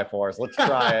 2x4s. Let's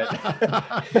try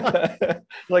it.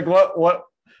 Like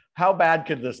how bad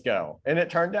could this go? And it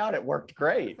turned out it worked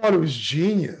great. I thought it was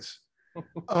genius.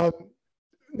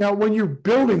 Now, when you're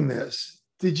building this,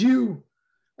 did you,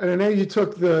 and I know you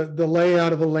took the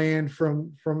layout of the land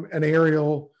from an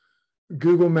aerial,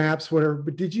 Google Maps, whatever,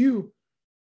 but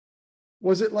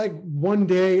was it like one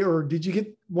day, or did you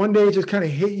get one day it just kind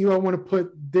of hit you, I want to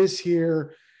put this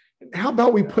here? How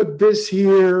about we put this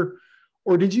here?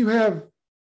 Or did you have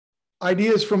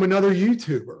ideas from another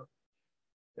YouTuber?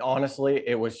 Honestly,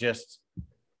 it was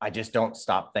I just don't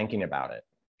stop thinking about it.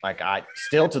 Like I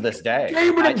still to this day.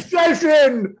 Game of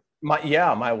obsession.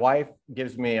 My wife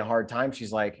gives me a hard time.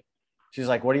 She's like,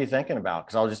 what are you thinking about?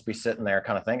 Because I'll just be sitting there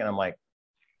kind of thinking. I'm like,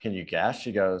 can you guess?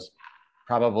 She goes,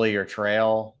 probably your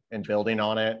trail and building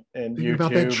on it and YouTube.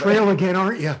 About that trail again,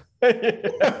 aren't you?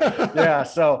 Yeah.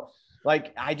 So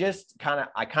like I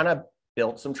kind of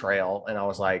built some trail, and I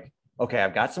was like, okay,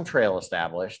 I've got some trail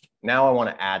established. Now I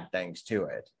want to add things to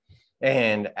it.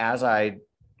 And as I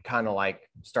kind of like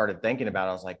started thinking about it,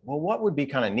 I was like, well, what would be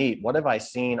kind of neat? What have I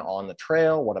seen on the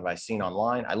trail? What have I seen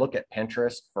online? I look at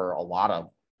Pinterest for a lot of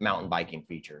mountain biking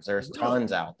features. There's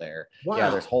tons out there. Wow.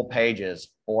 Yeah, there's whole pages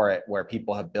for it where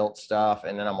people have built stuff.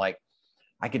 And then I'm like,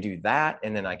 I could do that.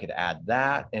 And then I could add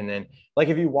that. And then like,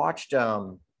 if you watched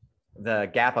the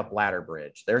Gap Up Ladder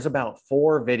Bridge, there's about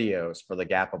 4 videos for the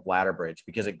Gap Up Ladder Bridge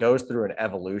because it goes through an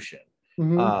evolution.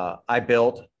 I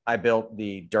built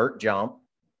the dirt jump,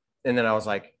 and then I was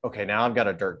like, okay, now I've got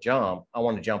a dirt jump. I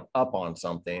want to jump up on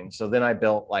something. So then I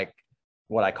built like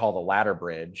what I call the ladder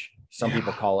bridge. Some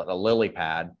people call it a lily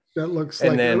pad. That looks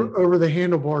like over the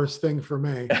handlebars thing for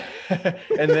me.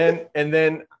 and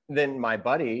then my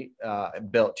buddy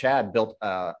Chad built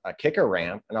a kicker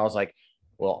ramp, and I was like,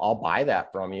 well, I'll buy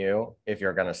that from you if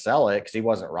you're going to sell it. Cause he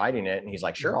wasn't riding it. And he's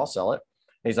like, sure, I'll sell it.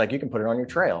 And he's like, you can put it on your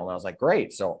trail. And I was like,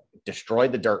 great. So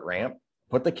destroyed the dirt ramp,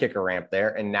 put the kicker ramp there.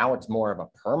 And now it's more of a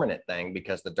permanent thing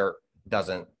because the dirt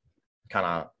doesn't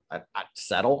kind of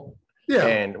settle. Yeah.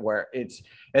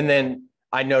 And then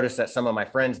I noticed that some of my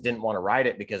friends didn't want to ride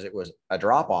it because it was a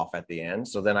drop off at the end.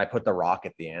 So then I put the rock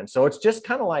at the end. So it's just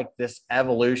kind of like this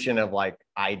evolution of like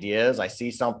ideas. I see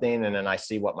something and then I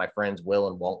see what my friends will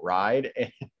and won't ride.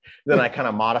 And then I kind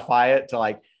of modify it to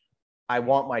like, I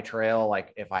want my trail,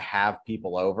 like if I have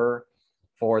people over,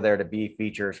 for there to be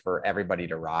features for everybody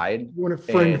to ride. You want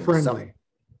it friendly.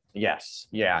 Yes.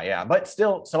 Yeah. But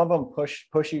still, some of them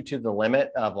push you to the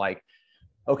limit of like,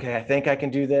 okay, I think I can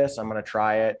do this. I'm going to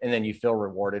try it. And then you feel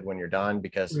rewarded when you're done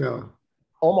because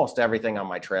almost everything on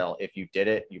my trail, if you did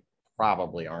it, you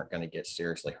probably aren't going to get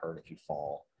seriously hurt if you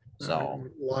fall. So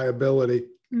liability.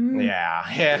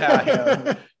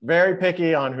 Yeah. Very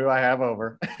picky on who I have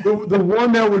over. the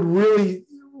one that would really,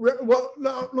 well,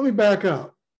 no, let me back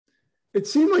up. It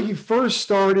seemed like you first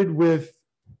started with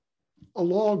a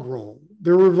log roll.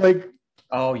 There were like,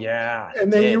 oh yeah.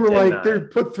 And then you were like, they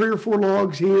put 3 or 4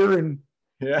 logs here and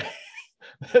yeah,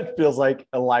 it feels like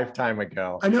a lifetime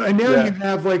ago. I know. And now you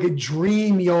have like a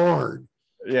dream yard.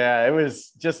 Yeah, it was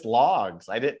just logs.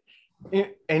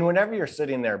 And whenever you're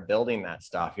sitting there building that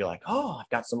stuff, you're like, oh, I've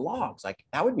got some logs. Like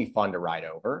that would be fun to ride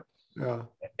over. Yeah.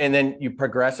 And then you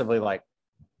progressively like,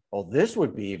 well, this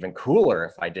would be even cooler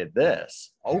if I did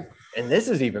this. Oh, and this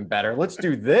is even better. Let's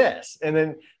do this. And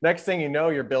then next thing you know,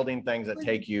 you're building things that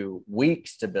take you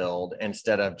weeks to build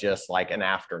instead of just like an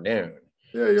afternoon.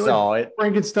 Yeah, you're like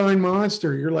Frankenstein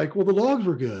monster. You're like, well, the logs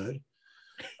were good.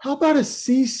 How about a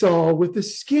seesaw with the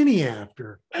skinny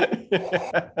after?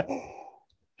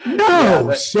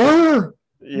 No, sir.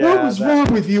 What was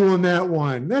wrong with you on that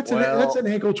one? That's an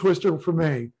ankle twister for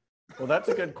me. Well, that's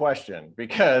a good question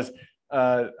because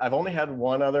I've only had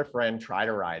one other friend try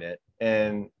to ride it.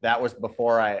 And that was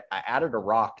before I added a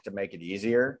rock to make it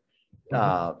easier.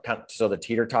 So the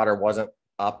teeter-totter wasn't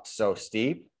up so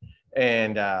steep.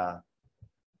 And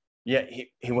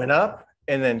he went up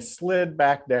and then slid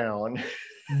back down.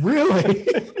 Really?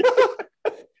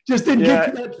 Just didn't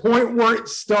get to that point where it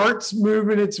starts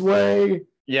moving its way.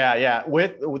 Yeah.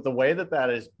 With the way that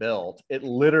is built, it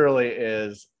literally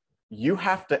is, you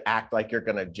have to act like you're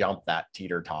going to jump that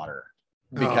teeter-totter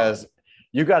because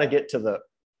you got to get to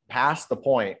past the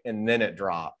point and then it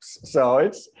drops. So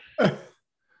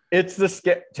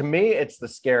to me, it's the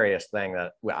scariest thing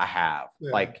that I have.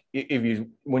 Yeah. Like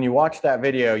when you watch that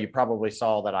video, you probably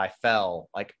saw that I fell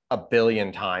like a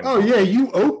billion times. Oh yeah.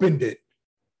 You opened it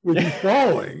with you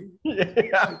falling.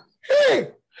 Yeah. Hey.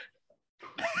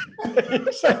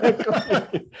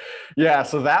 Exactly. Yeah.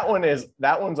 So that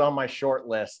one's on my short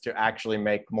list to actually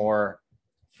make more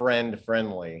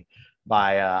friendly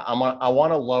by, I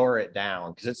want to lower it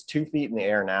down because it's 2 feet in the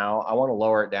air now. I want to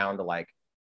lower it down to like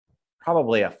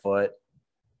probably a foot.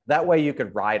 That way you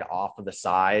could ride off of the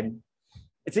side.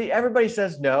 See, everybody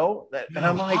says no. And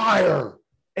I'm like, higher.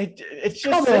 It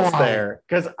just sits there.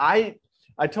 Because I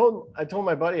told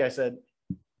my buddy, I said,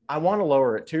 I want to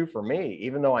lower it too for me,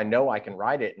 even though I know I can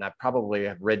ride it. And I probably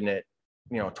have ridden it,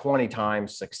 20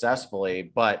 times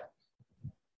successfully, but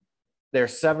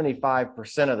there's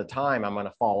 75% of the time I'm going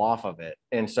to fall off of it.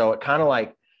 And so it kind of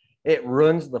like, it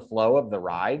ruins the flow of the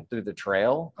ride through the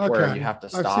trail where you have to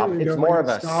stop. It's more of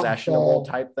a sessionable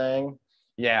type thing.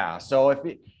 Yeah. So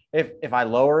if I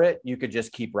lower it, you could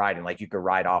just keep riding. Like you could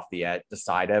ride off the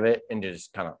side of it and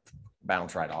just kind of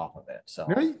bounce right off of it. So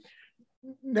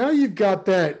now you've got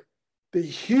the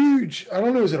huge, I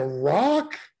don't know, is it a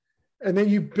rock? And then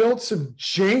you built some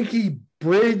janky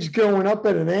bridge going up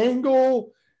at an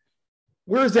angle.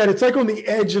 Where is that? It's like on the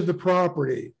edge of the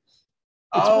property.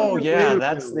 Oh yeah,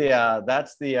 that's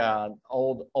the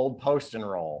old post and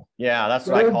roll. Yeah, that's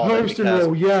what I call it. Post and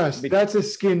roll. Yes, that's a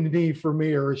skinned knee for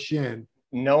me or a shin.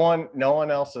 No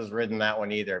one else has ridden that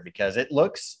one either because it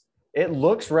looks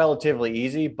relatively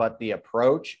easy, but the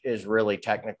approach is really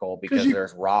technical because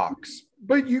there's rocks.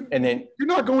 But you're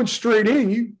not going straight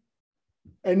in. You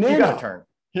got to turn.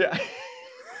 Yeah.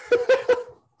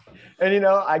 And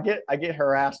I get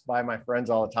harassed by my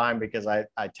friends all the time because I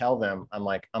tell them, I'm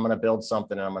like, I'm going to build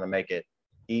something and I'm going to make it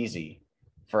easy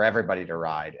for everybody to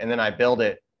ride. And then I build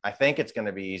it. I think it's going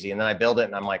to be easy. And then I build it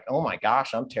and I'm like, oh my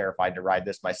gosh, I'm terrified to ride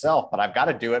this myself, but I've got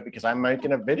to do it because I'm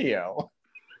making a video.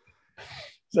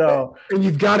 So, and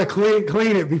you've got to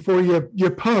clean it before you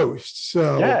post.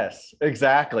 So yes,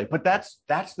 exactly. But that's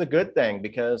the good thing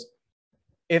because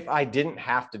if I didn't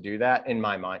have to do that in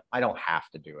my mind, I don't have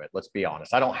to do it. Let's be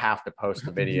honest. I don't have to post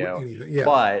the video,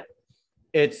 but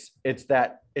it's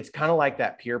kind of like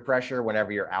that peer pressure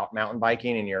whenever you're out mountain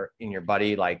biking and your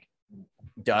buddy like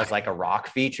does like a rock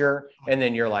feature, and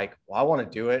then you're like, well, I want to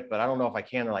do it, but I don't know if I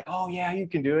can. They're like, oh yeah, you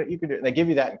can do it. And they give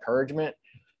you that encouragement.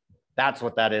 That's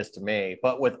what that is to me.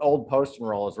 But with old post and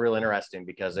roll is real interesting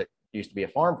because it used to be a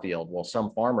farm field. Well,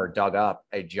 some farmer dug up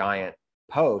a giant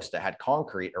post that had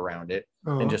concrete around it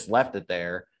and just left it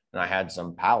there. And I had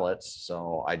some pallets,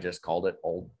 so I just called it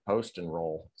old post and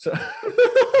roll. So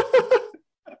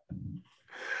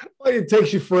it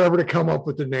takes you forever to come up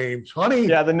with the names, honey.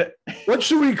 Yeah. What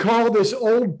should we call this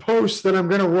old post that I'm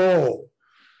going to roll?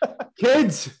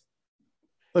 Kids,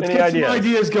 let's get some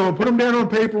ideas going. Put them down on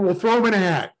paper. We'll throw them in a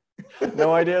hat.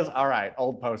 No ideas? All right.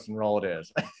 Old post and roll it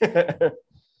is.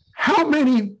 How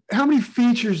many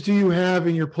features do you have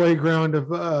in your playground of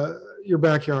your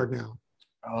backyard now?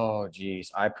 Oh,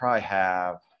 geez. I probably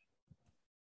have,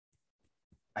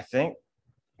 I think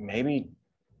maybe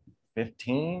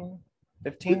 15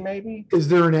 maybe. Is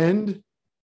there an end?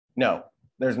 No,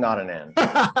 there's not an end.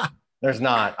 There's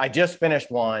not. I just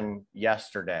finished one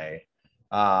yesterday.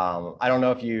 I don't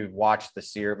know if you watched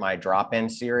my drop-in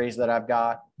series that I've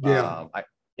got. Yeah.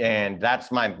 And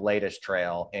that's my latest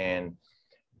trail. And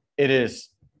it is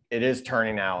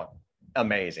turning out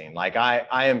amazing. Like I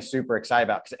am super excited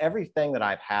about, because everything that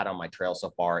I've had on my trail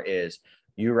so far is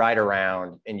you ride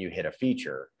around and you hit a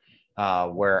feature.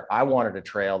 Where I wanted a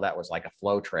trail that was like a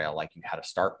flow trail, like you had a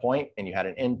start point and you had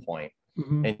an end point,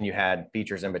 and you had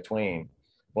features in between.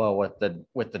 Well, with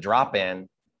the drop in,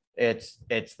 it's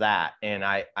that. And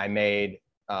I made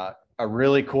a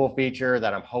really cool feature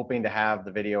that I'm hoping to have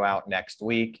the video out next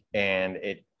week. And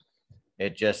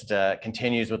it just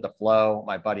continues with the flow.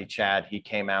 My buddy Chad, he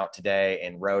came out today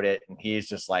and rode it, and he's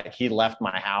just like, he left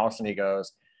my house and he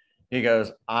goes,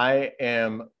 I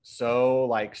am so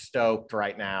like stoked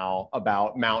right now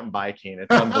about mountain biking.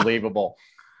 It's unbelievable.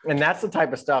 And that's the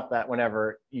type of stuff that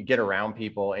whenever you get around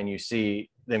people and you see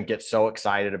them get so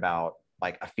excited about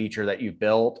like a feature that you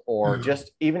built, or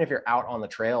just even if you're out on the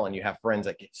trail and you have friends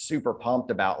that get super pumped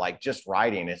about like just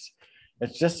riding, it's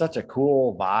just such a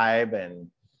cool vibe. And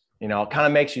you know, it kind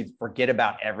of makes you forget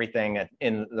about everything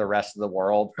in the rest of the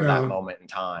world for that moment in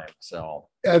time. So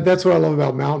that's what I love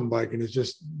about mountain biking, is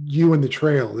just you and the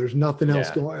trail. There's nothing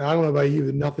else going. I don't know about you,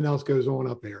 but nothing else goes on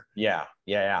up there. Yeah,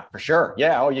 for sure.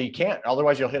 Yeah. Oh, yeah, you can't.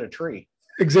 Otherwise, you'll hit a tree.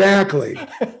 Exactly.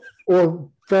 Or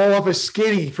fall off a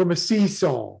skinny from a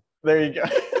seesaw. There you go.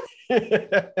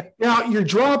 Now you're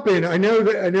dropping. I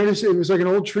noticed it was like an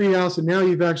old tree house, and now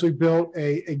you've actually built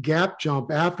a gap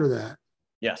jump after that.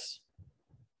 Yes.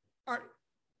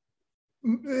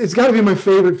 It's got to be my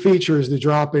favorite feature, is the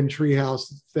drop-in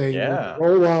treehouse thing. Yeah. You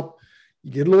roll up,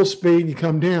 you get a little speed, and you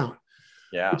come down.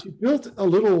 Yeah. But you built a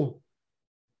little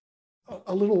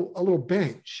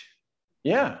bench.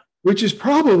 Yeah. Which is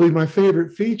probably my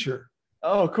favorite feature.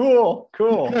 Oh, cool.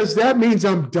 Because that means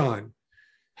I'm done.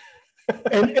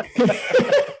 And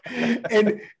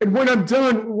and when I'm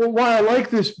done, why I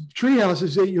like this treehouse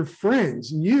is that your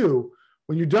friends and you,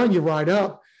 when you're done, you ride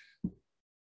up.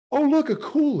 Oh, look, a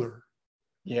cooler.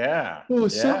 Yeah. Well,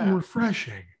 it's something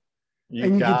refreshing.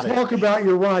 You can talk about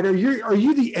your ride. Are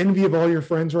you the envy of all your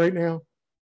friends right now?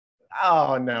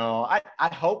 Oh, no, I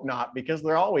hope not, because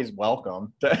they're always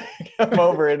welcome to come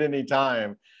over at any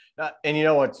time. And you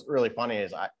know, what's really funny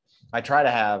is I try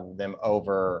to have them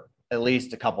over at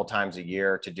least a couple times a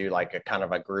year to do like a kind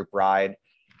of a group ride.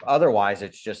 Otherwise,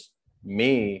 it's just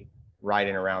me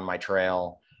riding around my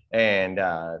trail. And,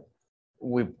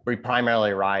 we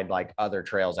primarily ride like other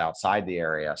trails outside the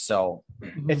area. So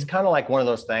it's kind of like one of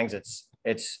those things.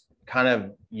 It's kind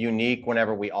of unique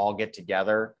whenever we all get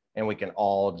together and we can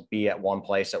all be at one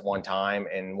place at one time.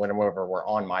 And whenever we're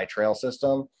on my trail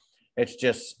system,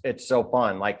 it's so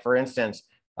fun. Like for instance,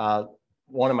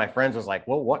 one of my friends was like,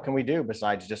 well, what can we do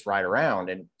besides just ride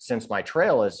around? And since my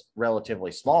trail is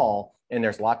relatively small and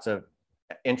there's lots of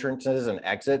entrances and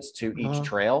exits to each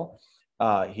trail,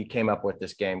 he came up with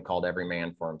this game called Every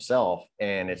Man for Himself.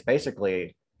 And it's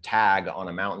basically tag on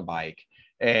a mountain bike.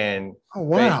 And oh,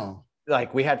 wow.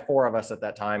 Like we had 4 of us at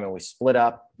that time, and we split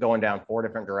up going down 4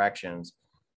 different directions,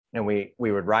 and we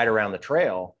would ride around the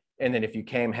trail. And then if you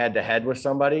came head to head with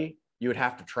somebody, you would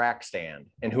have to track stand,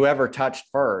 and whoever touched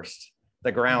first,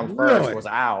 the ground first, was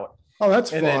out. Oh, that's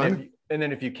fun. And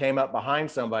then if you came up behind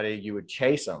somebody, you would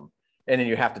chase them. And then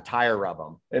you have to tire rub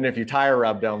them. And if you tire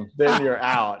rubbed them, then you're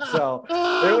out. So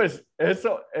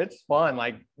it's fun.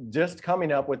 Like just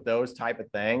coming up with those type of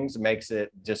things makes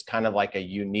it just kind of like a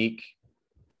unique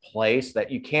place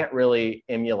that you can't really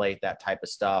emulate that type of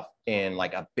stuff in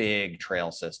like a big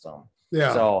trail system.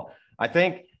 Yeah. So I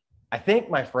think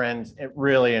my friends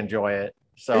really enjoy it.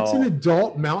 It's an So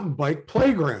adult mountain bike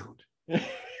playground.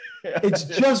 It's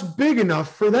just big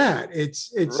enough for that.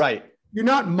 It's right. You're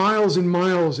not miles and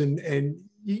miles, and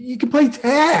you can play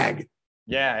tag.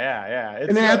 Yeah.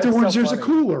 And then afterwards, there's a funny.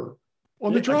 cooler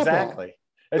on the drop off. Exactly.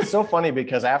 It's so funny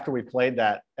because after we played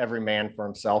that every man for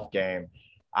himself game,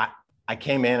 I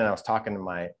came in and I was talking to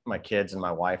my kids and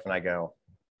my wife, and I go,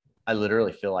 I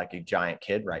literally feel like a giant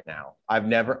kid right now. I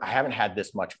haven't had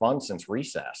this much fun since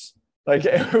recess. Like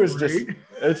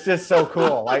it's just so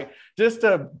cool. Like just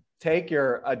to take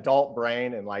your adult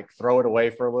brain and like throw it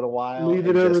away for a little while, leave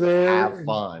it over there, have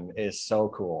fun is so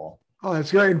cool. Oh,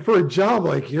 that's great. And for a job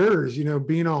like yours,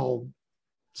 being all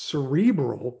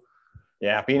cerebral.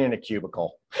 Yeah, being in a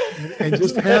cubicle and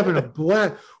just having a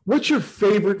blast. What's your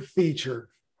favorite feature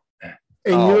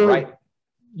in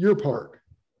your park?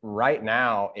 Right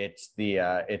now, it's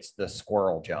the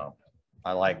squirrel jump.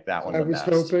 I like that one. I was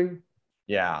hoping.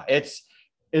 Yeah, it's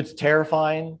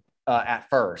terrifying at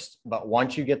first, but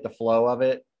once you get the flow of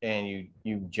it and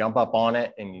you jump up on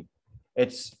it, and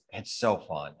it's so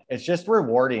fun. It's just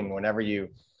rewarding whenever you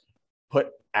put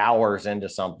hours into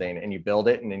something and you build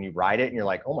it and then you ride it and you're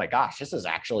like, oh my gosh, this is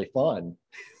actually fun.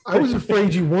 I was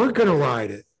afraid you weren't going to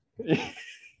ride it.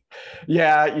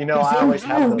 Yeah, I always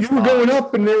have those you were going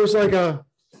up and there was like a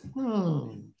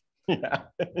yeah.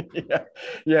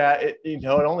 It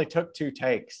only took 2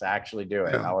 takes to actually do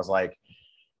it. Yeah. I was like,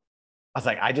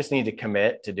 I just need to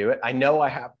commit to do it. I know I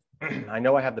have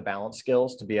the balance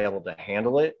skills to be able to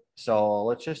handle it. So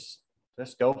let's just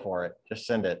go for it. Just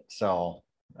send it. So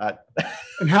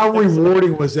and how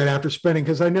rewarding was that after spending?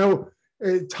 Because I know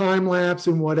time lapse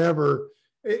and whatever,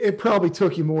 it probably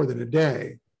took you more than a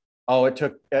day. Oh,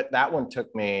 that one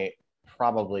took me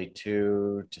probably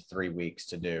 2 to 3 weeks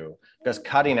to do, because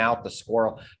cutting out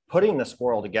putting the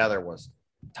squirrel together was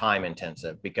time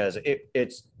intensive, because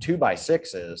it's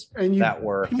 2x6s that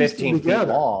were 15 feet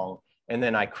long. And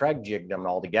then I Craig jigged them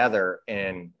all together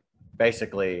and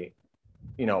basically,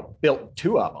 built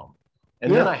 2 of them.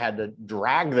 And then I had to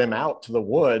drag them out to the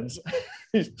woods,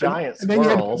 these giant squirrels. And then you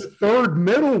had the third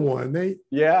middle one.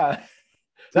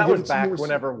 That was back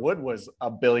whenever wood was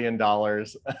 $1 billion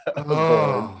a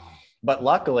board. But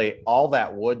luckily, all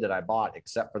that wood that I bought,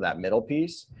 except for that middle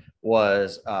piece,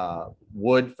 was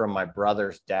wood from my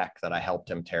brother's deck that I helped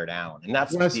him tear down. And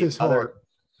that's his heart.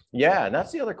 Yeah, and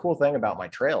that's the other cool thing about my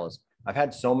trail is I've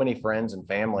had so many friends and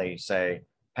family say,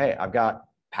 hey, I've got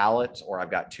pallets, or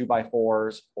I've got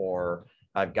 2x4s, or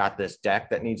I've got this deck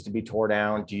that needs to be tore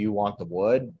down. Do you want the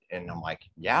wood? And I'm like,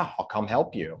 yeah, I'll come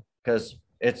help you, because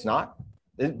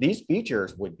these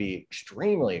features would be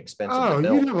extremely expensive to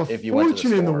build if you went to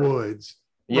the store. In the woods.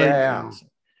 Yeah. Right.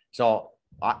 So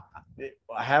I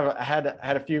had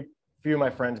a few of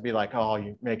my friends be like, oh,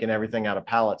 you're making everything out of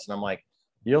pallets. And I'm like,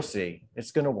 you'll see,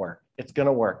 it's going to work. It's going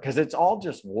to work, because it's all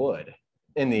just wood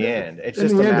in the end. It's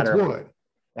just a matter of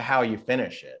how you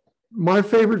finish it. My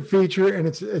favorite feature, and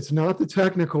it's not the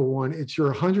technical one, it's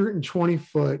your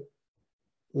 120-foot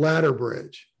ladder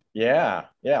bridge. Yeah,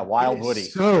 Wild Woody.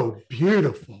 So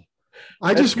beautiful.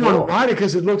 I just want to ride it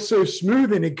because it looks so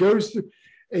smooth, and it goes through,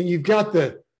 and you've got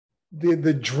the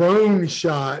drone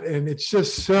shot, and it's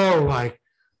just so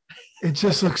it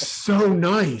just looks so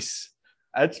nice.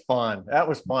 That's fun. That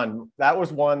was fun. That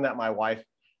was one that my wife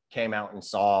came out and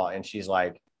saw, and she's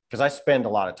like, because I spend a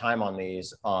lot of time on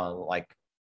these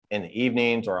in the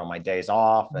evenings or on my days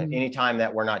off, and anytime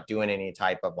that we're not doing any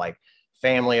type of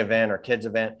family event or kids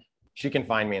event, she can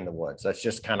find me in the woods. That's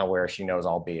just kind of where she knows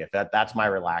I'll be. If that's my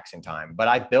relaxing time. But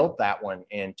I built that one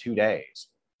in 2 days.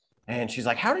 And she's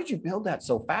like, how did you build that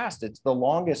so fast? It's the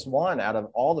longest one out of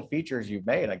all the features you've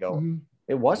made. I go,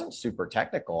 it wasn't super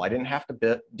technical. I didn't have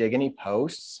to dig any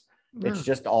posts. Yeah. It's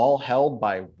just all held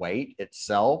by weight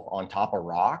itself on top of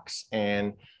rocks.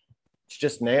 And it's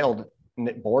just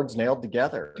boards nailed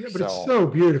together. Yeah, but it's so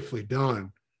beautifully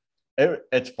done.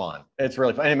 It's fun. It's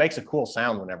really fun. And it makes a cool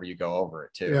sound whenever you go over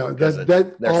it too.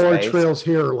 Yeah, all our trails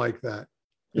here are like that.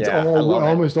 It's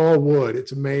almost all wood.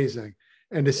 It's amazing.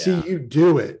 And to see you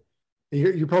do it,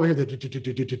 you probably hear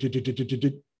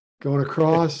the going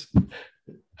across.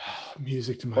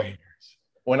 Music to my ears.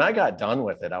 When I got done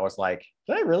with it, I was like,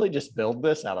 did I really just build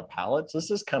this out of pallets? This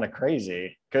is kind of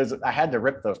crazy, because I had to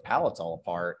rip those pallets all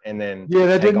apart and then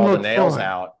take all the nails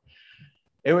out.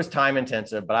 It was time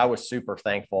intensive, but I was super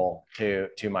thankful to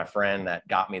my friend that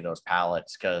got me those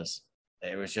pallets, because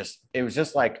it was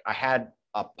just like I had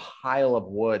a pile of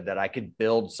wood that I could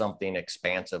build something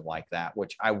expansive like that,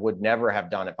 which I would never have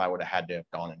done if I would have had to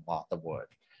have gone and bought the wood.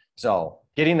 So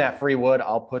getting that free wood,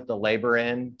 I'll put the labor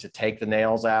in to take the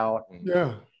nails out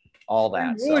and all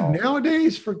that. Wood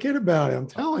nowadays, forget about it. I'm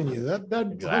telling you that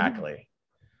exactly.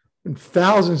 and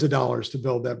thousands of dollars to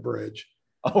build that bridge.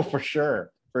 Oh, for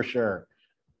sure. For sure.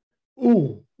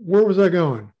 Ooh, where was I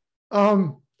going?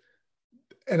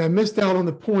 And I missed out on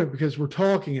the point because we're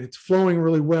talking and it's flowing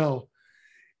really well.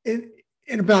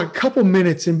 In about a couple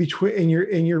minutes in between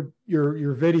in your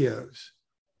videos,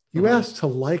 you asked to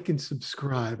like and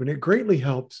subscribe, and it greatly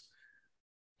helps.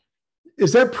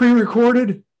 Is that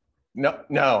pre-recorded?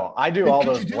 No, I do all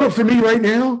those. Could you do it for me right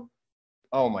now?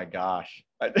 Oh my gosh.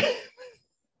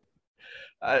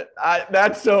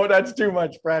 That's too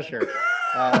much pressure.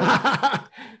 I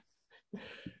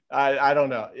don't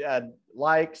know. Yeah,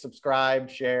 like, subscribe,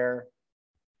 share.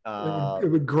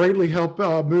 It would greatly help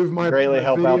move my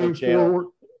help video out the channel. forward.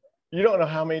 You don't know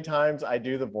how many times I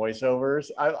do the voiceovers.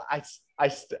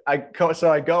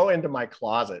 So I go into my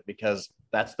closet because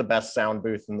that's the best sound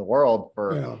booth in the world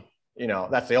for,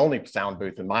 that's the only sound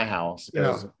booth in my house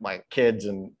because my kids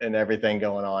and everything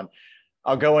going on.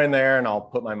 I'll go in there and I'll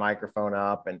put my microphone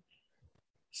up, and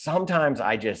sometimes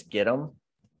I just get them.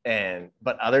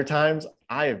 But other times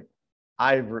I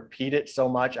repeat it so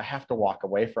much, I have to walk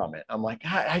away from it. I'm like,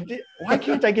 why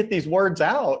can't I get these words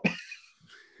out?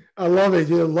 I love it.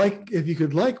 If you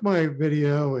could like my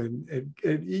video, and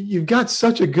you've got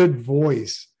such a good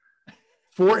voice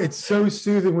it's so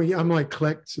soothing when I'm like,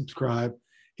 click subscribe.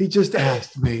 He just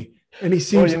asked me, and he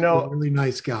seems like a really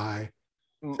nice guy.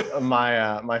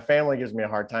 My family gives me a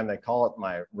hard time. They call it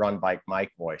my RUNBIKEMIKE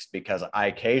voice because I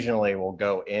occasionally will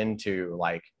go into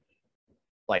like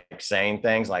saying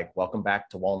things like "Welcome back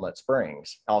to Walnut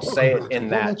Springs." I'll say it in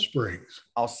that. Springs.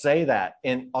 I'll say that,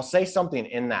 and I'll say something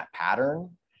in that pattern,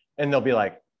 and they'll be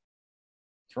like,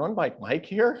 "Is RUNBIKEMIKE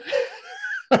here?"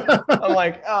 I'm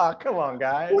like, "Oh, come on,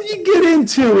 guys." Well, you get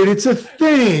into it. It's a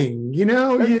thing,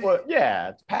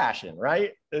 it's passion,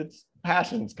 right? It's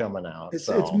passion's coming out. It's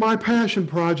my passion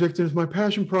project, and it's my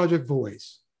passion project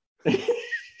voice.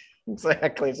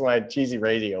 Exactly. It's my cheesy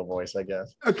radio voice, I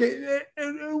guess. Okay.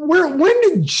 When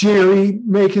did Jerry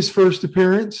make his first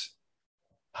appearance?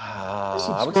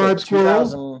 I would say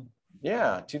 2000.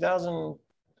 Yeah, 2000.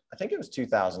 I think it was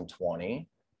 2020.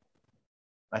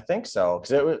 I think so,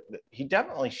 because he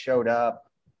definitely showed up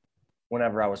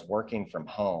whenever I was working from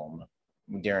home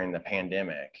during the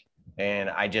pandemic, and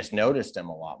I just noticed him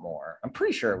a lot more. I'm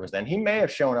pretty sure it was then. He may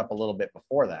have shown up a little bit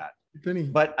before that.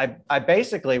 But I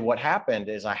basically, what happened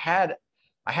is I had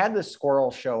this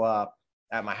squirrel show up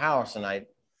at my house, and I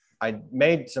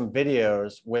made some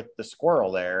videos with the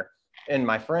squirrel there, and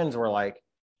my friends were like,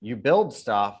 "You build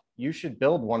stuff, you should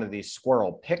build one of these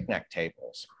squirrel picnic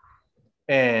tables."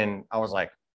 And I was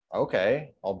like,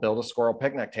 "Okay, I'll build a squirrel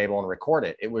picnic table and record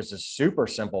it." It was a super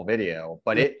simple video,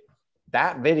 but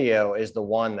that video is the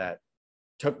one that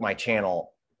took my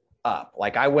channel up.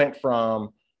 Like, I went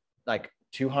from like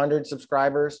 200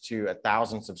 subscribers to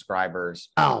 1,000 subscribers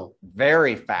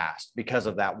very fast because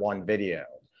of that one video.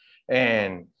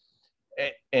 And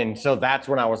so that's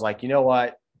when I was like, you know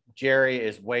what? Jerry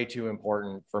is way too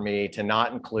important for me to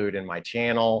not include in my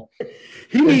channel.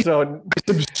 He needs a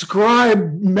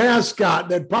subscribe mascot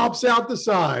that pops out the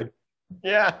side.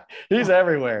 Yeah, he's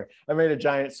everywhere. I made a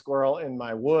giant squirrel in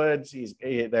my woods.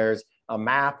 There's a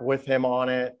map with him on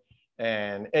it.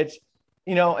 And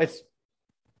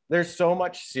there's so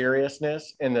much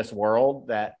seriousness in this world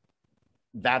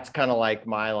that's kind of like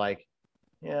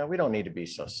we don't need to be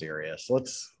so serious.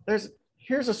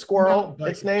 Here's a squirrel.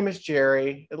 Its name is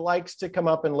Jerry. It likes to come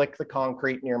up and lick the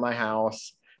concrete near my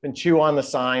house and chew on the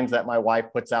signs that my wife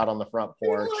puts out on the front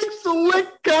porch. He likes to lick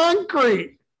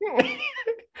concrete.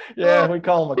 Yeah, we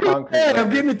call him a concrete. I'm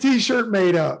getting a t-shirt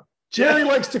made up. Jerry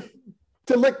likes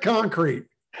to lick concrete.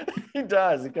 He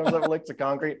does. He comes up and licks the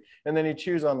concrete, and then he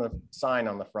chews on the sign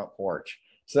on the front porch.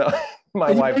 So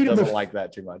my wife doesn't like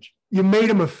that too much. You made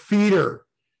him a feeder.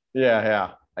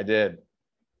 Yeah, I did.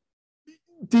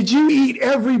 Did you eat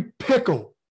every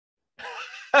pickle?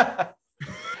 That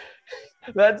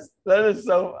is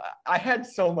so. I had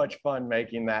so much fun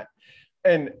making that.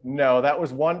 And no, that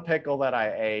was one pickle that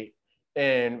I ate,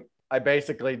 and I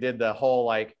basically did the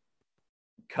whole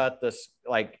cut this.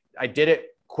 I did it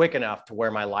quick enough to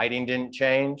where my lighting didn't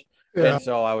change. Yeah. And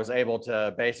so I was able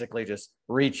to basically just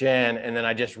reach in, and then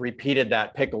I just repeated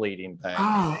that pickle eating thing.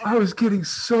 Oh, I was getting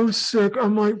so sick.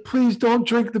 I'm like, please don't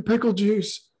drink the pickle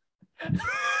juice.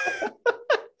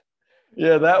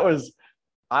 Yeah, that's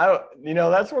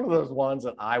one of those ones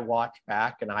that I watched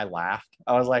back and I laughed.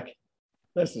 I was like,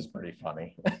 this is pretty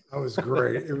funny. That was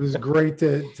great. It was great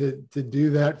to do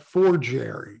that for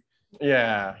Jerry.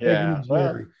 Yeah.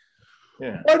 Jerry.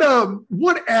 Yeah.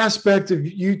 What aspect of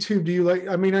YouTube do you like?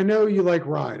 I mean, I know you like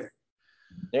riding.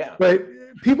 Yeah. But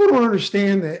people don't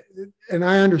understand that, and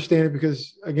I understand it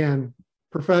because, again,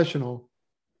 professional,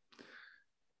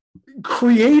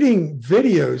 creating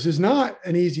videos is not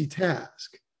an easy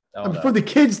task. Oh, no. For the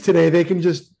kids today, they can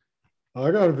just,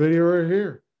 I got a video right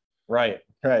here. Right.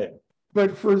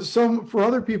 But for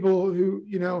other people who,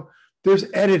 there's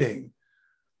editing,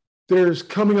 there's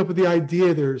coming up with the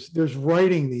idea, there's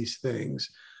writing these things.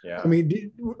 Yeah. I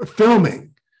mean,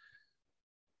 filming.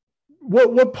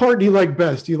 What part do you like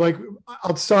best? Do you like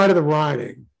outside of the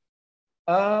writing?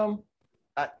 I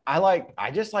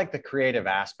just like the creative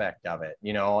aspect of it.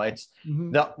 It's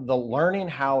the learning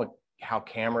how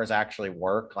cameras actually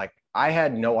work. Like, I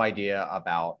had no idea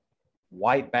about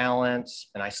white balance,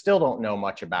 and I still don't know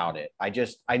much about it.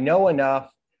 I know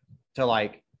enough to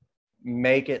like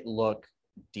make it look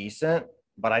decent,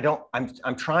 but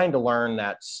I'm trying to learn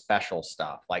that special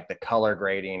stuff, like the color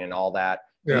grading and all that.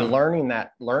 Yeah. And learning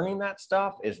that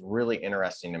stuff is really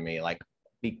interesting to me. Like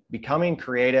becoming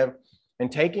creative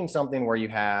and taking something where you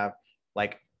have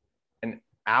like an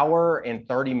hour and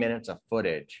 30 minutes of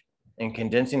footage and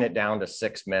condensing it down to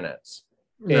 6 minutes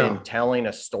and telling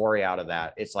a story out of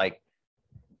that. It's like,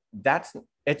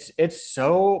 it's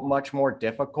so much more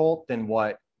difficult than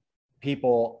what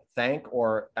people think,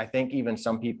 or I think even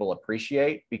some people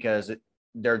appreciate, because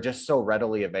they're just so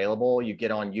readily available. You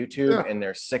get on YouTube and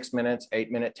there's 6 minutes,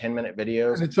 8 minute, 10-minute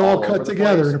videos. And it's all cut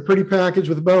together in a pretty package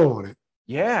with a bow on it.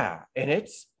 Yeah. And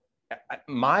it's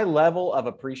my level of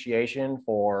appreciation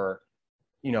for,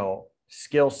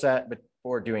 skill set, but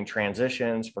for doing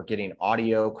transitions, for getting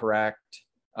audio correct,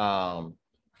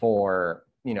 for,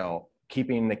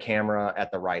 keeping the camera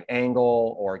at the right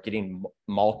angle, or getting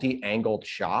multi-angled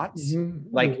shots,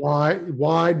 like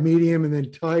wide, medium, and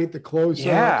then tight, the close-ups.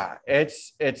 Yeah,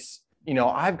 it's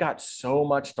I've got so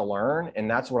much to learn, and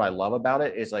that's what I love about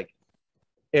it. Is like,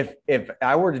 if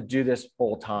I were to do this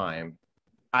full time,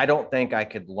 I don't think I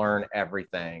could learn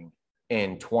everything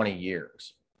in 20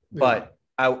 years, but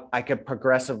I could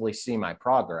progressively see my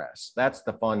progress. That's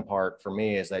the fun part for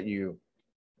me, is that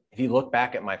if you look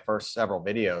back at my first several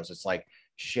videos, it's like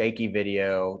shaky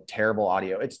video, terrible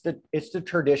audio. It's the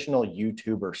traditional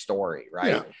YouTuber story,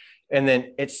 right? Yeah. And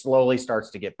then it slowly starts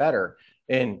to get better.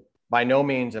 And by no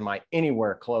means am I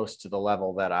anywhere close to the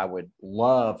level that I would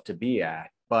love to be at,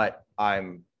 but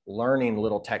I'm learning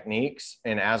little techniques.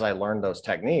 And as I learn those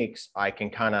techniques, I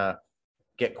can kind of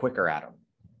get quicker at them.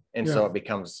 And so it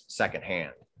becomes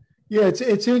secondhand. Yeah,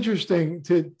 it's interesting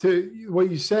to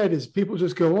what you said is people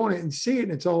just go on it and see it,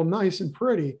 and it's all nice and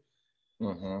pretty.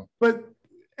 But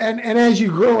and as you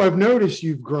grow, I've noticed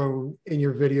you've grown in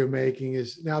your video making,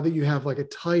 is now that you have like a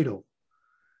title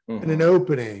and an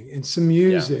opening and some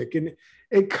music, and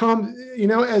it comes,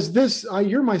 as this,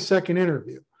 you're my second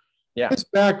interview. Yeah, this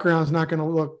background's not going to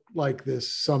look like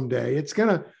this someday. It's going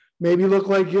to maybe look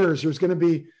like yours.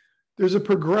 There's a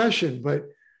progression, but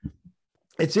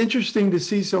it's interesting to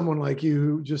see someone like you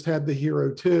who just had the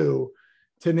Hero 2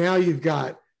 to now you've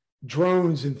got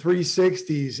drones and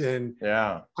 360s, and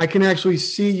I can actually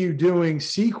see you doing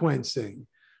sequencing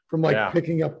from like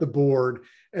picking up the board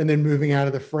and then moving out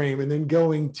of the frame and then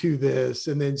going to this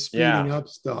and then speeding up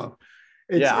stuff.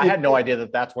 I had no idea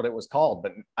that that's what it was called,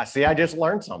 but I just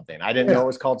learned something. I didn't know it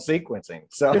was called sequencing.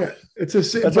 So that's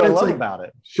what I love about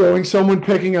it. Showing someone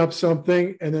picking up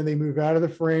something and then they move out of the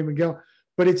frame and go.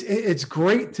 But it's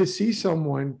great to see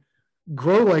someone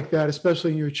grow like that,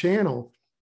 especially in your channel,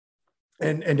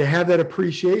 and to have that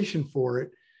appreciation for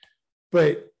it.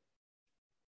 But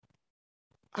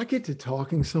I get to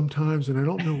talking sometimes and I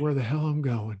don't know where the hell I'm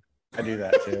going. I do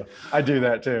that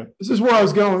too. This is where I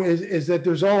was going, is that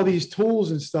there's all these tools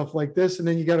and stuff like this, and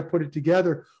then you got to put it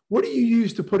together. What do you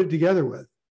use to put it together with?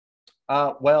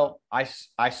 Well, I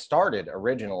started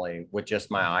originally with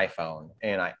just my iPhone,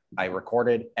 and I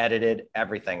recorded, edited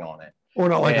everything on it. Or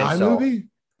not like iMovie?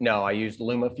 No, I used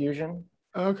LumaFusion,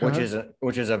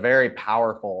 which is a very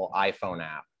powerful iPhone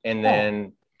app. And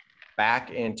then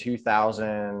back in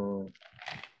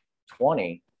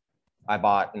 2020, I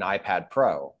bought an iPad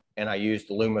Pro, and I used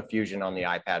LumaFusion on the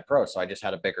iPad Pro. So I just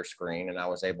had a bigger screen, and I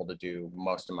was able to do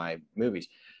most of my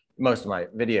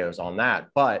videos on that.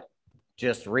 But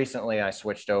just recently I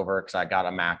switched over because I got a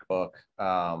MacBook,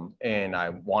 and I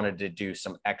wanted to do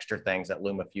some extra things that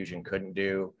LumaFusion couldn't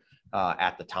do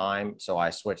at the time. So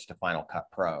I switched to Final Cut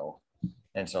Pro.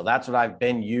 And so that's what I've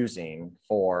been using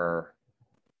for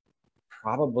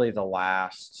probably the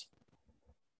last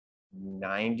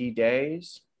 90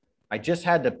 days. I just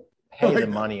had to pay the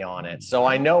money on it. So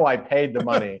I know I paid the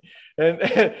money, and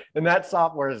that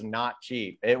software is not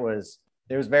cheap. It was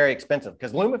very expensive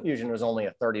because LumaFusion was only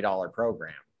a $30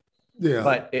 program. Yeah,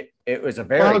 but it was a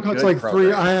very Final Cut's good like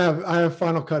program. I have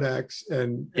Final Cut X,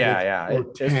 and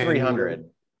it's 300.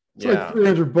 It's like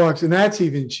 $300, and that's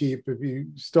even cheap if you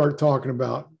start talking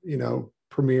about,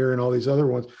 Premiere and all these other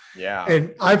ones. Yeah.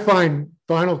 And I find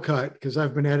Final Cut, because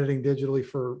I've been editing digitally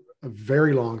for a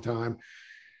very long time,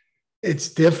 it's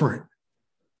different.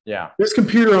 Yeah. This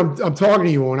computer I'm talking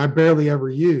to you on, I barely ever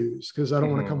use because I don't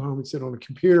want to come home and sit on a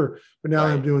computer. But now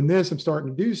that I'm doing this, I'm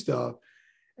starting to do stuff,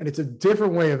 and it's a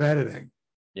different way of editing.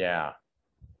 Yeah.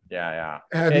 Yeah.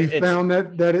 Have you found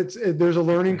that there's a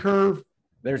learning curve?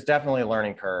 There's definitely a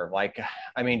learning curve. Like,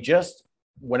 I mean, just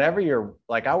whenever you're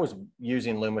like, I was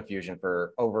using LumaFusion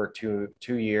for over two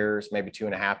years, maybe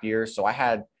 2.5 years. So I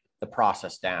had the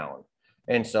process down.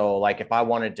 And so like, if I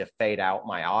wanted to fade out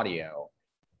my audio,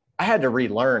 I had to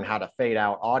relearn how to fade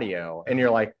out audio. And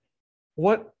you're like,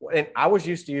 what? And I was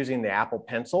used to using the Apple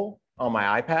Pencil on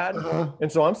my iPad.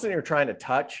 And so I'm sitting here trying to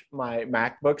touch my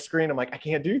MacBook screen. I'm like, I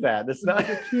can't do that.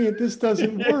 This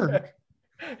doesn't work.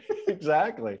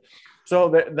 Exactly. So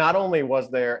not only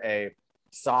was there a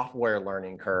software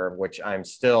learning curve, which I'm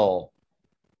still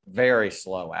very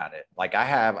slow at it. Like I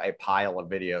have a pile of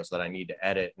videos that I need to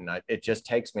edit, and it just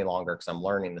takes me longer because I'm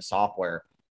learning the software.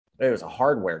 It was a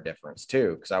hardware difference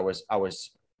too, because I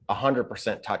was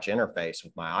 100% touch interface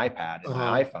with my iPad and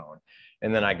my iPhone,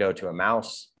 and then I go to a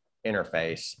mouse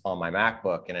interface on my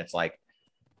MacBook, and it's like,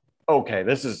 okay,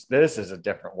 this is a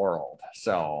different world.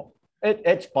 So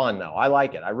it's fun though. I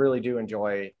like it. I really do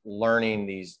enjoy learning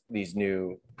these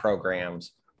new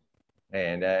programs,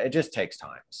 and it just takes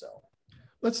time. So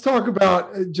let's talk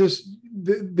about just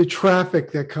the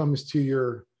traffic that comes to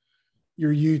your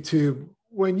YouTube.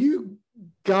 When you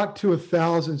got to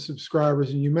 1,000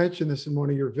 subscribers, and you mentioned this in one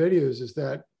of your videos, is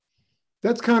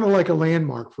that's kind of like a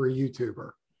landmark for a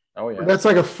YouTuber. Oh yeah. That's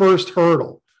like a first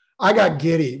hurdle. I got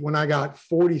giddy when I got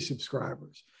 40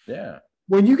 subscribers. Yeah.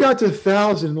 When you got to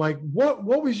 1,000, like what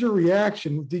was your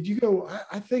reaction? Did you go,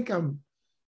 I think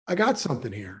I got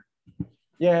something here?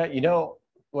 Yeah.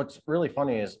 What's really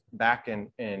funny is back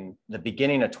in the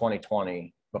beginning of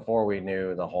 2020, before we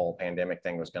knew the whole pandemic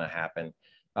thing was going to happen,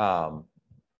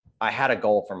 I had a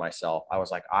goal for myself. I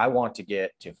was like, I want to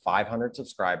get to 500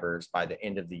 subscribers by the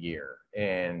end of the year.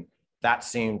 And that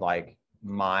seemed like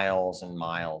miles and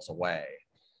miles away.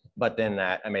 But then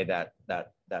I made that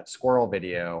squirrel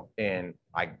video, and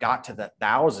I got to the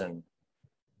 1,000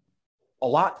 a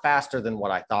lot faster than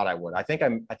what I thought I would. I think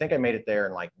I made it there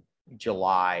in like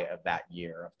July of that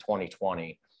year of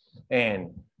 2020.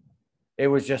 And it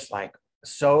was just like,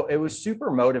 so it was super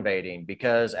motivating,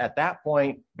 because at that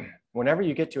point, whenever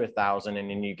you get to 1,000 and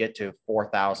then you get to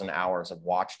 4,000 hours of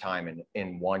watch time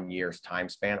in 1 year's time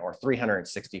span, or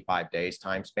 365 days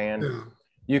time span,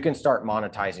 you can start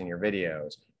monetizing your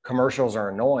videos. Commercials are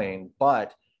annoying,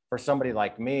 but for somebody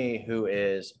like me who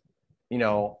is,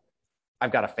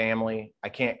 I've got a family, I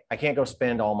can't go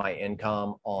spend all my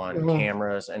income on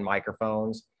cameras and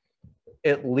microphones.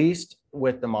 At least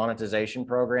with the monetization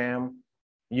program,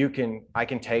 I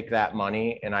can take that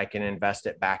money and I can invest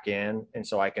it back in. And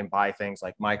so I can buy things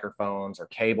like microphones or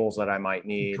cables that I might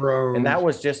need. Drones. And that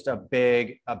was just a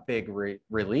big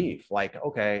relief. Like,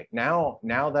 okay, now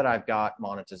that I've got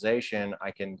monetization,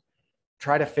 I can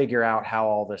try to figure out how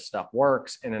all this stuff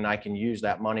works. And then I can use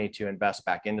that money to invest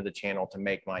back into the channel to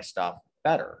make my stuff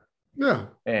better. Yeah.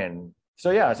 And so,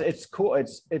 yeah, it's cool.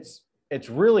 It's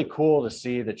really cool to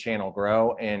see the channel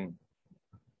grow. And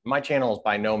my channel is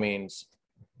by no means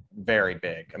very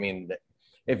big. I mean,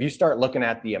 if you start looking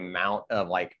at the amount of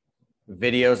like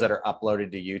videos that are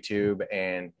uploaded to YouTube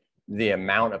and the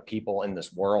amount of people in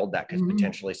this world that could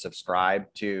potentially subscribe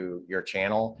to your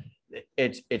channel,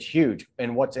 it's huge.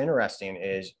 And what's interesting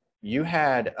is you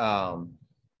had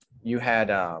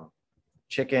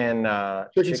Chicken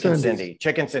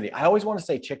Cindy. I always want to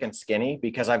say Chicken Skinny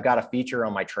because I've got a feature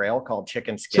on my trail called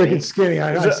Chicken Skinny. Chicken Skinny.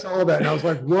 I saw that and I was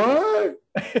like, what?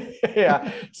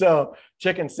 Yeah. So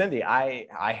Chicken Cindy, I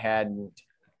hadn't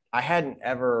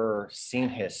ever seen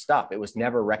his stuff. It was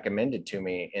never recommended to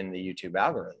me in the YouTube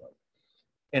algorithm.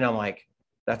 And I'm like,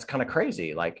 that's kind of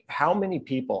crazy. Like, how many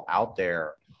people out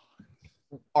there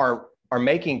are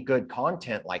making good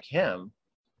content like him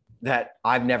that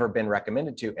I've never been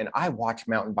recommended to? And I watch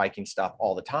mountain biking stuff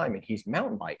all the time, and he's a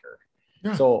mountain biker.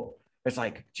 Yeah. So it's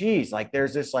like, geez, like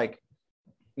there's this like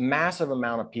massive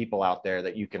amount of people out there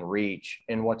that you can reach.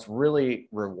 And what's really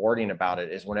rewarding about it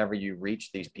is whenever you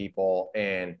reach these people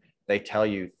and they tell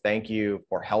you, thank you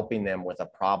for helping them with a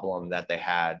problem that they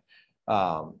had,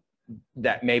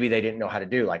 that maybe they didn't know how to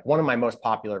do. Like one of my most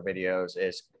popular videos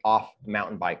is off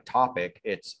mountain bike topic.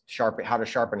 It's how to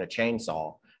sharpen a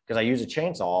chainsaw, because I use a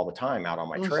chainsaw all the time out on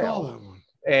my trail.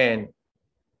 And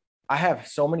I have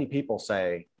so many people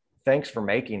say, thanks for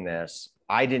making this.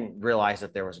 I didn't realize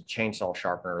that there was a chainsaw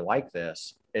sharpener like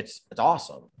this. It's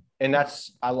awesome. And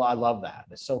I love that.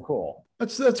 It's so cool.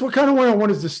 That's what kind of way I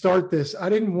wanted to start this. I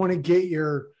didn't want to get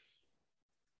your,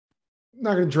 I'm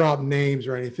not going to drop names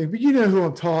or anything, but you know who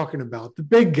I'm talking about, the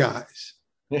big guys.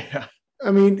 Yeah. I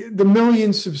mean, the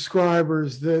million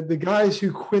subscribers, the guys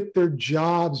who quit their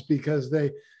jobs because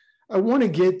I want to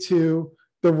get to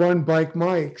the Run Bike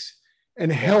Mikes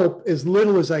and help as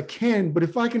little as I can. But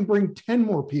if I can bring 10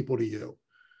 more people to you,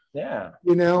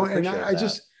 you know, and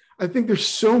I think there's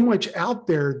so much out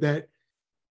there that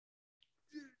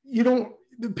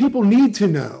people need to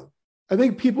know. I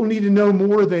think people need to know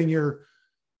more than your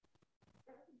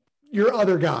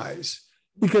other guys,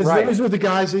 because those are the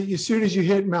guys that as soon as you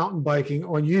hit mountain biking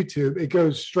on YouTube, it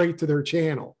goes straight to their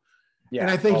channel. Yeah.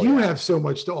 And I think you have so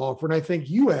much to offer. And I think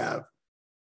you have,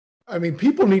 I mean,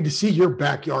 people need to see your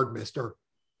backyard, mister.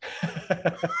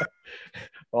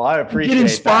 Well, I appreciate get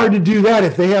inspired to do that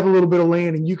if they have a little bit of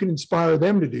land, and you can inspire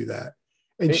them to do that.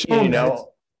 And show them that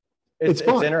it's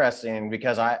interesting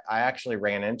because I actually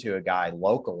ran into a guy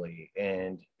locally,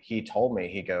 and he told me,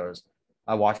 he goes,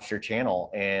 I watched your channel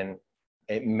and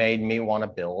it made me want to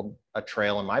build a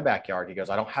trail in my backyard. He goes,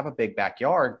 I don't have a big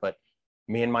backyard, but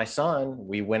me and my son,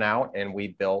 we went out and we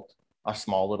built a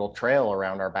small little trail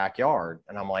around our backyard.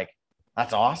 And I'm like,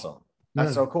 that's awesome.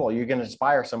 That's so cool. You can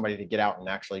inspire somebody to get out and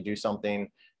actually do something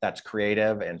that's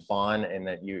creative and fun, and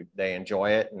that they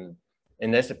enjoy it. And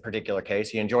in this particular case,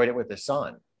 he enjoyed it with his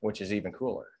son, which is even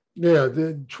cooler. Yeah,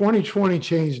 the 2020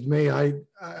 changed me.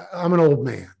 I'm an old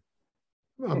man.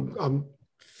 I'm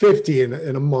 50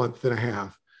 in a month and a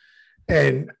half,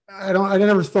 and I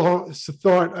never thought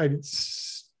I'd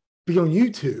be on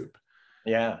YouTube.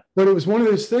 Yeah, but it was one of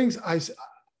those things.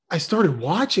 I started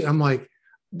watching. I'm like,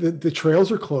 the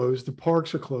trails are closed, the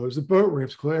parks are closed, the boat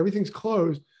ramps closed, everything's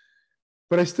closed,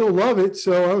 but I still love it.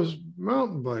 So I was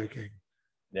mountain biking.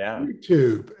 Yeah,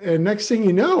 YouTube, and next thing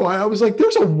you know, I was like,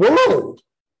 there's a world.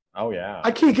 Oh yeah,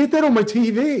 I can't get that on my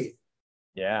TV.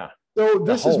 Yeah. So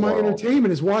this is my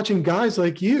entertainment, is watching guys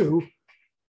like you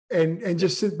and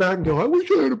just sit back and go, I wish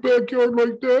I had a backyard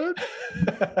like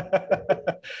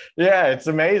that. Yeah, it's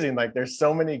amazing. Like, there's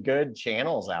so many good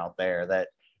channels out there that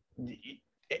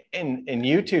in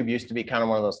YouTube used to be kind of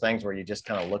one of those things where you just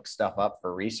kind of look stuff up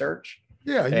for research.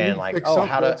 Yeah. And like,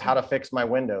 how to fix my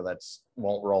window that's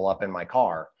won't roll up in my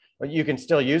car. But you can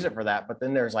still use it for that. But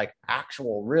then there's like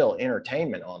actual real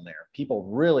entertainment on there. People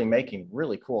really making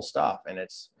really cool stuff. And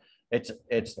it's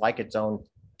like its own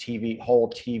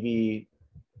whole TV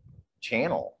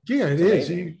channel. Yeah, it is.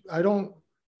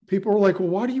 People are like, well,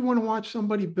 why do you want to watch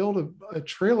somebody build a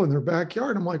trail in their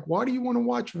backyard? I'm like, why do you want to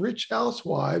watch rich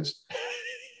housewives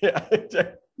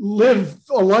live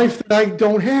a life that I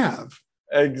don't have?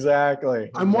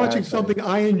 Exactly. I'm watching something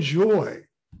I enjoy.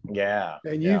 Yeah.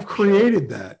 And you've created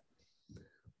that.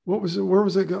 What was it? Where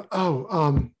was it go?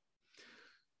 Oh,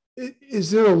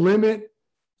 is there a limit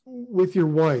with your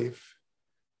wife?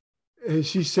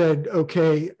 She said,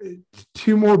 okay,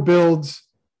 2 more builds.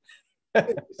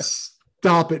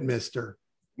 Stop it, mister.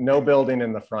 No building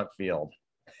in the front field.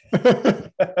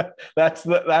 That's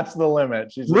the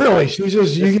limit. She's really, she's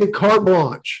just you get carte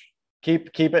blanche. Keep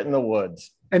it in the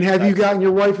woods. And have you gotten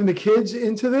your wife and the kids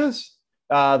into this?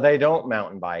 They don't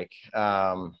mountain bike.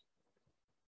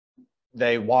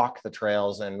 They walk the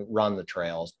trails and run the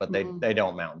trails, but they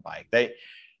don't mountain bike.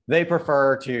 They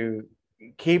prefer to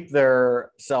keep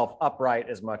their self upright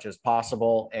as much as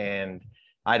possible, and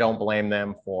I don't blame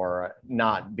them for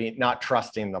not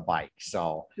trusting the bike.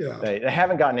 So they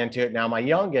haven't gotten into it. Now, my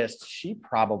youngest, she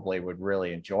probably would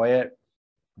really enjoy it,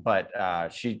 but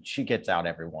she gets out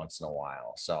every once in a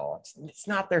while. So it's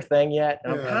not their thing yet.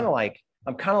 And I'm kind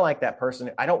of like that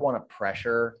person. I don't want to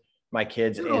pressure my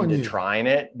kids into trying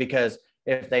it, because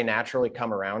if they naturally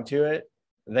come around to it,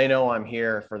 they know I'm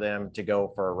here for them to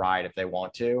go for a ride if they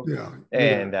want to. Yeah.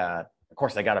 And of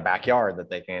course, they got a backyard that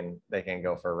they can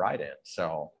go for a ride in.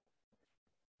 So,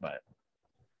 but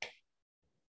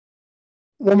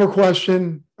one more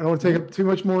question. I don't want to take up too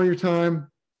much more of your time.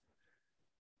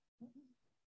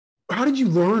 How did you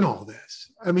learn all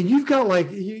this? I mean, you've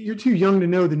got you're too young to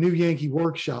know the New Yankee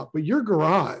Workshop, but your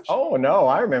garage. Oh no,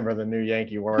 I remember the New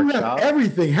Yankee Workshop. You have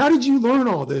everything. How did you learn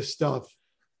all this stuff?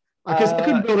 Because I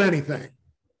couldn't build anything.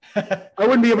 I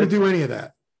wouldn't be able to do any of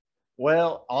that.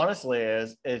 Well, honestly,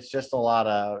 it's just a lot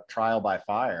of trial by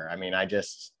fire. I mean,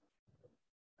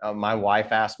 my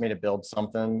wife asked me to build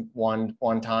something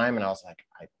one time, and I was like,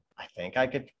 I think I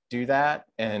could do that.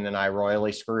 And then I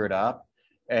royally screwed up.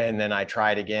 And then I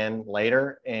tried again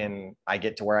later, and I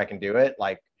get to where I can do it.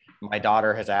 Like, my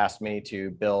daughter has asked me to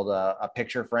build a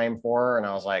picture frame for her, and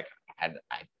I was like,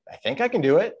 I think I can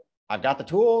do it. I've got the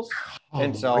tools.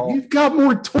 And so you've got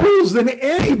more tools than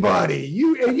anybody.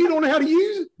 You don't know how to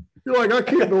use it. You're like, I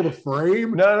can't build a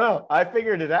frame. No, I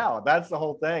figured it out. That's the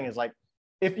whole thing, is like,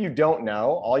 if you don't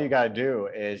know, all you got to do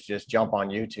is just jump on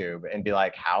YouTube and be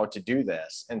like, how to do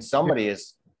this. And somebody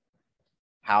is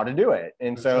how to do it.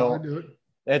 And so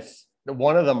it's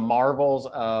one of the marvels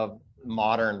of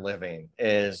modern living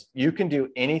is you can do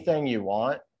anything you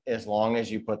want as long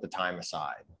as you put the time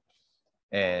aside.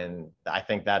 And I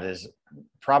think that is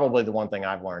probably the one thing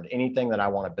I've learned. Anything that I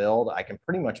want to build, I can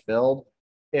pretty much build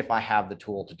if I have the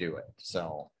tool to do it.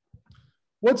 So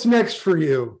what's next for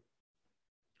you?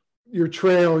 Your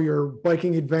trail, your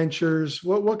biking adventures,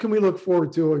 what can we look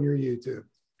forward to on your YouTube?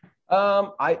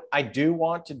 I do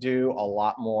want to do a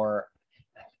lot more,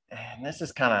 and this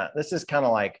is kind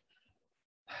of like,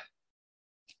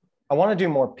 I want to do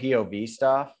more POV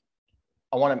stuff.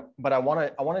 I want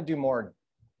to do more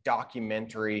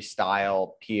documentary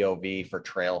style POV for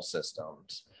trail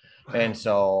systems. And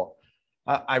so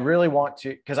I really want to,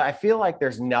 because I feel like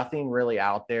there's nothing really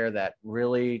out there that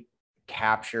really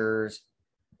captures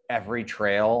every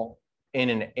trail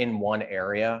in one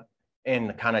area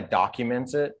and kind of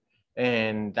documents it.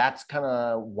 And that's kind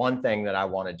of one thing that I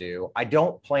want to do. I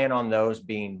don't plan on those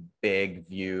being big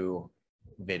view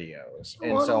videos.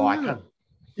 And so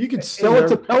you could sell it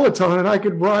to Peloton and I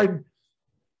could ride.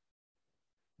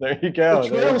 There you go. The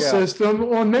trail system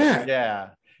on that.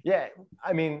 Yeah.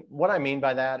 I mean, what I mean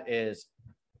by that is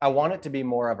I want it to be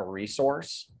more of a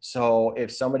resource. So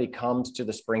if somebody comes to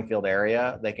the Springfield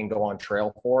area, they can go on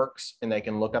Trail Forks and they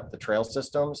can look up the trail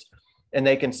systems and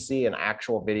they can see an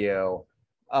actual video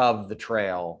of the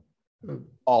trail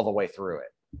all the way through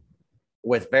it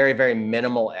with very, very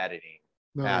minimal editing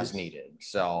as needed.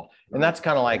 So, and that's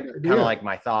kind of like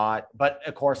my thought, but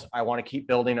of course I want to keep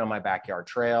building on my backyard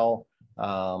trail.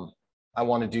 I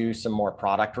want to do some more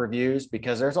product reviews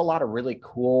because there's a lot of really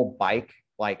cool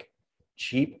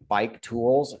cheap bike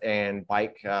tools and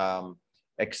bike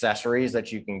accessories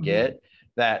that you can get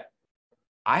that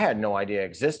I had no idea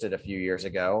existed a few years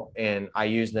ago. And I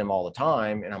use them all the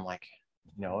time. And I'm like,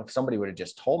 if somebody would have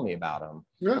just told me about them.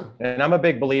 Yeah. And I'm a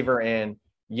big believer in,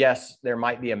 yes, there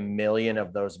might be a million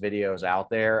of those videos out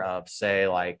there of say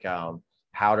like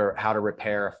how to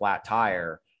repair a flat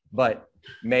tire, but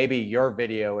maybe your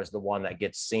video is the one that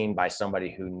gets seen by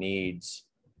somebody who needs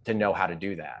to know how to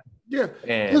do that. Yeah.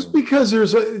 And just because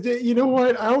there's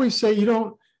what I always say,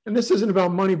 and this isn't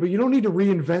about money, but you don't need to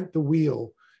reinvent the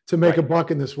wheel to make a buck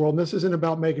in this world. And this isn't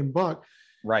about making buck.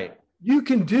 Right. You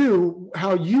can do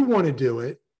how you want to do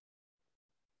it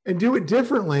and do it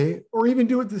differently or even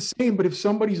do it the same. But if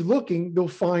somebody's looking, they'll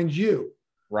find you.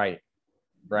 Right.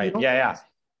 Yeah.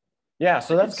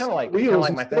 So that's kind of like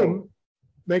my thing.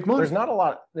 Make money. There's not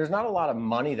a lot of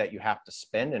money that you have to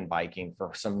spend in biking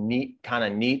for some neat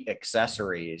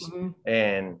accessories. Mm-hmm.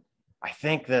 And I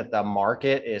think that the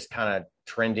market is kind of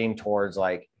trending towards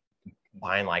like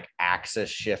buying like axis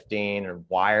shifting and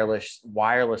wireless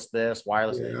this,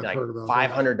 wireless, like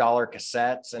 $500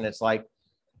 cassettes. And it's like,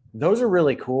 those are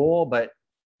really cool, but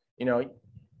you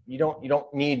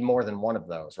don't need more than one of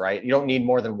those, right? You don't need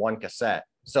more than one cassette.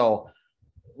 So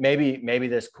maybe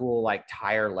this cool like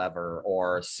tire lever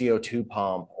or CO2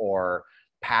 pump or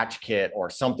patch kit or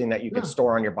something that you could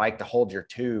store on your bike to hold your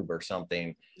tube or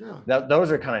something. Those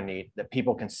are kind of neat that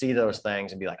people can see those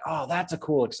things and be like, oh, that's a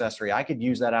cool accessory. I could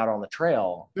use that out on the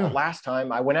trail. Last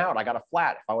time I went out, I got a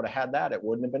flat. If I would have had that, it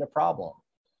wouldn't have been a problem.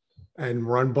 And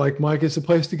RunBikeMike is the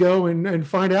place to go and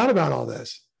find out about all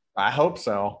this. I hope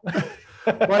so.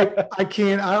 Like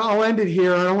I'll end it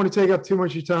here. I don't want to take up too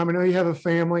much of your time. I know you have a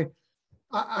family.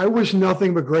 I wish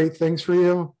nothing but great things for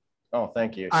you. Oh,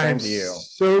 thank you. Same to you.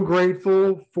 So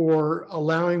grateful for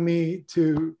allowing me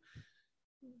to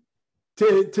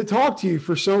talk to you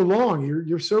for so long.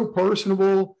 You're so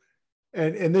personable,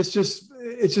 and it's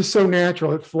just so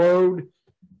natural. It flowed.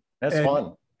 That's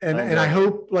fun. And I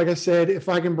hope, like I said, if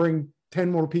I can bring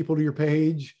 10 more people to your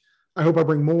page, I hope I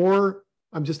bring more.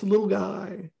 I'm just a little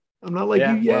guy. I'm not like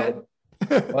you yet.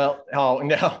 Well, oh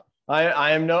no.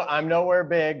 I'm nowhere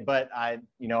big, but I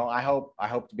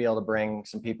hope to be able to bring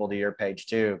some people to your page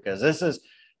too, because this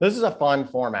is a fun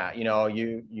format.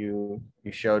 You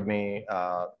showed me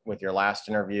with your last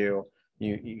interview,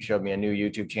 you showed me a new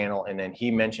YouTube channel, and then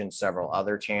he mentioned several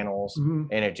other channels,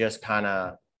 and it just kind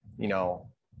of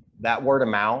that word of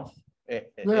mouth.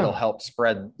 It'll help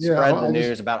spread the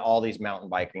news about all these mountain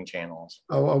biking channels.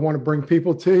 I want to bring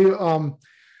people to you.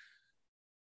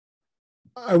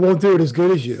 I won't do it as good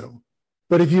as you,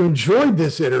 but if you enjoyed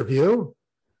this interview,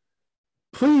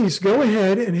 please go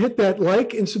ahead and hit that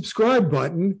like and subscribe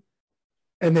button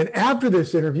And then after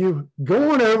this interview,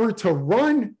 go on over to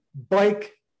Run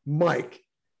Bike Mike.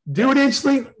 Do it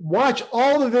instantly. Watch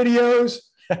all the videos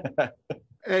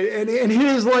and hit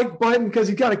his like button because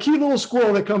he's got a cute little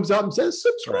squirrel that comes up and says,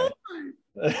 subscribe.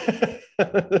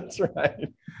 That's right.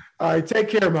 All right. Take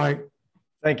care, Mike.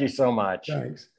 Thank you so much. Thanks.